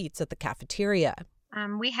assigned seats at the cafeteria.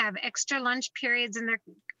 We have extra lunch periods, and they're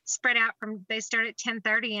spread out they start at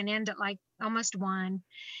 10:30 and end at like almost 1.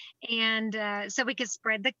 And so we could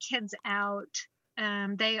spread the kids out.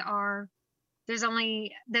 There's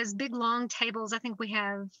only those big long tables. I think we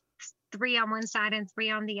have 3 on one side and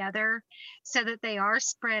 3 on the other, so that they are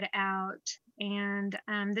spread out. And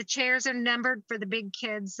the chairs are numbered for the big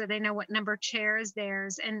kids, so they know what number chair is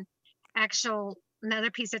theirs, and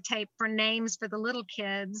another piece of tape for names for the little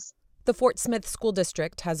kids. The Fort Smith School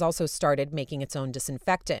District has also started making its own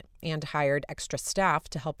disinfectant and hired extra staff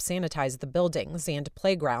to help sanitize the buildings and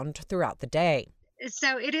playground throughout the day.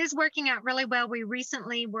 So it is working out really well. We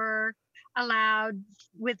recently were allowed,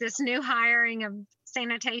 with this new hiring of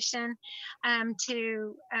sanitation,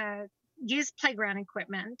 to use playground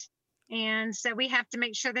equipment. And so we have to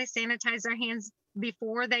make sure they sanitize their hands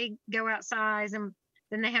before they go outside, and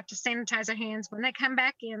then they have to sanitize their hands when they come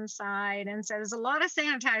back inside. And so there's a lot of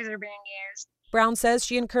sanitizer being used. Brown says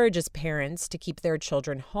she encourages parents to keep their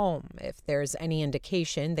children home if there's any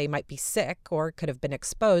indication they might be sick or could have been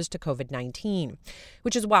exposed to COVID-19,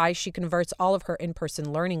 which is why she converts all of her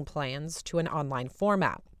in-person learning plans to an online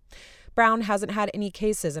format. Brown hasn't had any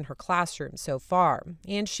cases in her classroom so far,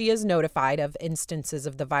 and she is notified of instances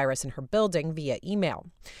of the virus in her building via email.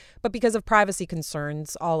 But because of privacy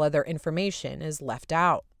concerns, all other information is left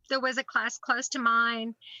out. There was a class close to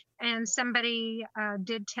mine, and somebody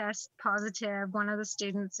did test positive, one of the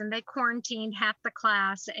students, and they quarantined half the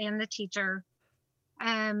class and the teacher.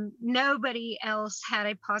 Nobody else had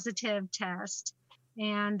a positive test,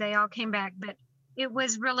 and they all came back. But it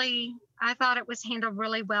was I thought it was handled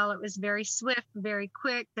really well. It was very swift, very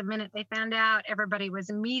quick. The minute they found out, everybody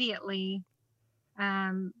was immediately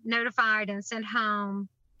notified and sent home.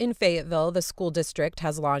 In Fayetteville, the school district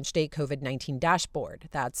has launched a COVID-19 dashboard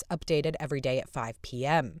that's updated every day at 5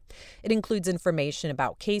 p.m. It includes information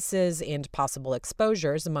about cases and possible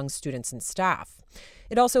exposures among students and staff.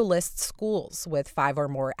 It also lists schools with 5 or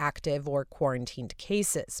more active or quarantined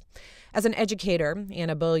cases. As an educator,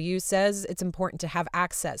 Anna Beaulieu says it's important to have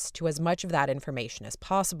access to as much of that information as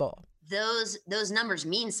possible. Those numbers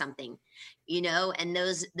mean something, and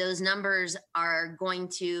those numbers are going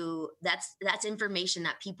to, that's information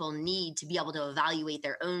that people need to be able to evaluate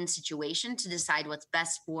their own situation, to decide what's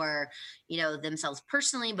best for, themselves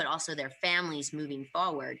personally, but also their families moving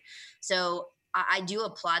forward. So I do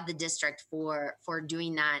applaud the district for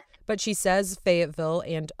doing that. But she says Fayetteville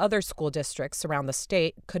and other school districts around the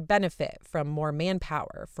state could benefit from more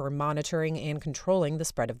manpower for monitoring and controlling the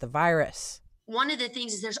spread of the virus. One of the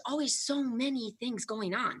things is there's always so many things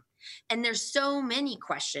going on, and there's so many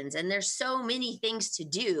questions, and there's so many things to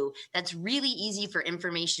do that's really easy for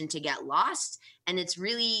information to get lost. And it's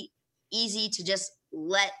really easy to just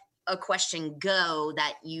let a question go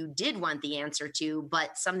that you did want the answer to,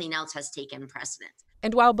 but something else has taken precedence.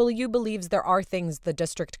 And while Beaulieu believes there are things the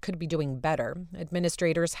district could be doing better,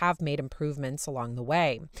 administrators have made improvements along the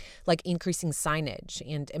way, like increasing signage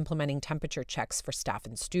and implementing temperature checks for staff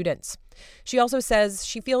and students. She also says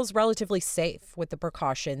she feels relatively safe with the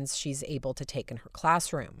precautions she's able to take in her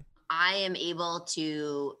classroom. I am able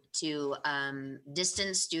to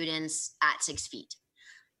distance students at 6 feet.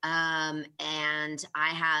 And I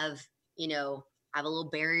have, I have a little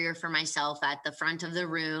barrier for myself at the front of the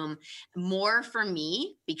room, more for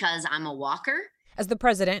me because I'm a walker. As the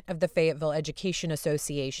president of the Fayetteville Education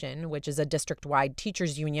Association, which is a district-wide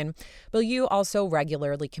teachers union, Beaulieu also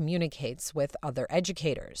regularly communicates with other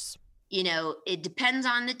educators. It depends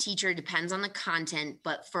on the teacher, depends on the content,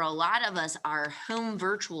 but for a lot of us, our home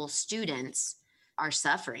virtual students are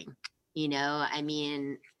suffering. You know, I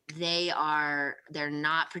mean, they're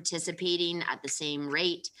not participating at the same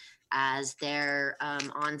rate as their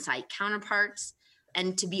on-site counterparts.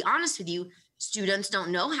 And to be honest with you, students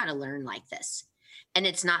don't know how to learn like this. And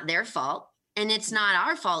it's not their fault. And it's not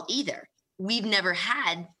our fault either. We've never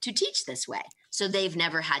had to teach this way. So they've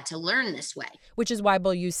never had to learn this way. Which is why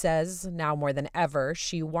Beaulieu says, now more than ever,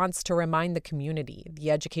 she wants to remind the community the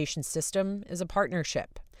education system is a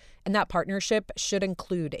partnership. And that partnership should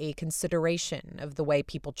include a consideration of the way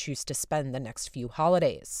people choose to spend the next few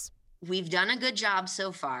holidays. We've done a good job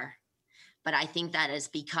so far, but I think that is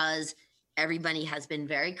because everybody has been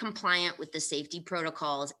very compliant with the safety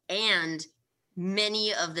protocols, and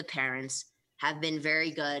many of the parents have been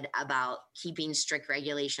very good about keeping strict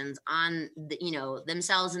regulations on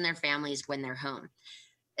themselves and their families when they're home.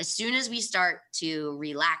 As soon as we start to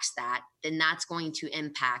relax that, then that's going to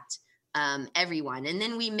impact everyone. And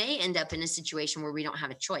then we may end up in a situation where we don't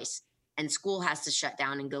have a choice and school has to shut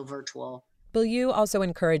down and go virtual. Beaulieu also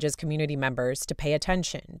encourages community members to pay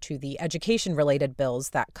attention to the education-related bills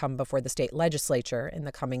that come before the state legislature in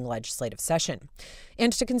the coming legislative session,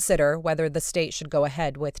 and to consider whether the state should go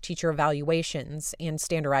ahead with teacher evaluations and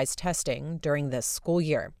standardized testing during this school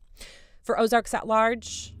year. For Ozarks at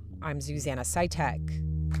Large, I'm Susanna Saitek.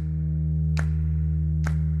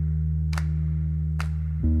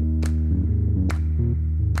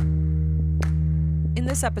 In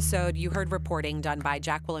this episode, you heard reporting done by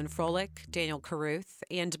Jacqueline Froelich, Daniel Caruth,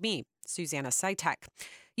 and me, Susanna Saitek.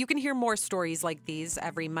 You can hear more stories like these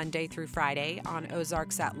every Monday through Friday on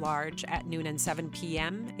Ozarks at Large at noon and 7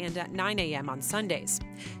 p.m. and at 9 a.m. on Sundays.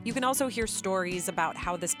 You can also hear stories about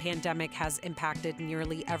how this pandemic has impacted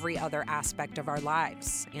nearly every other aspect of our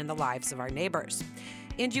lives and the lives of our neighbors.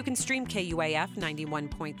 And you can stream KUAF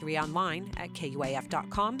 91.3 online at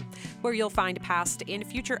KUAF.com, where you'll find past and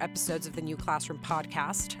future episodes of the New Classroom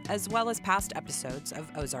podcast, as well as past episodes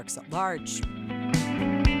of Ozarks at Large.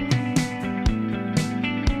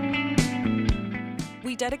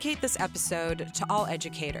 We dedicate this episode to all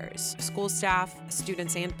educators, school staff,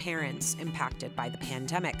 students, and parents impacted by the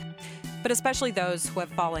pandemic, but especially those who have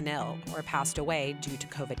fallen ill or passed away due to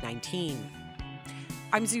COVID-19.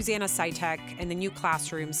 I'm Susanna Saitek, and the New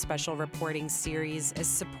Classroom special reporting series is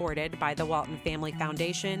supported by the Walton Family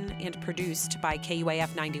Foundation and produced by KUAF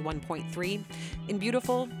 91.3 in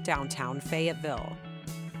beautiful downtown Fayetteville.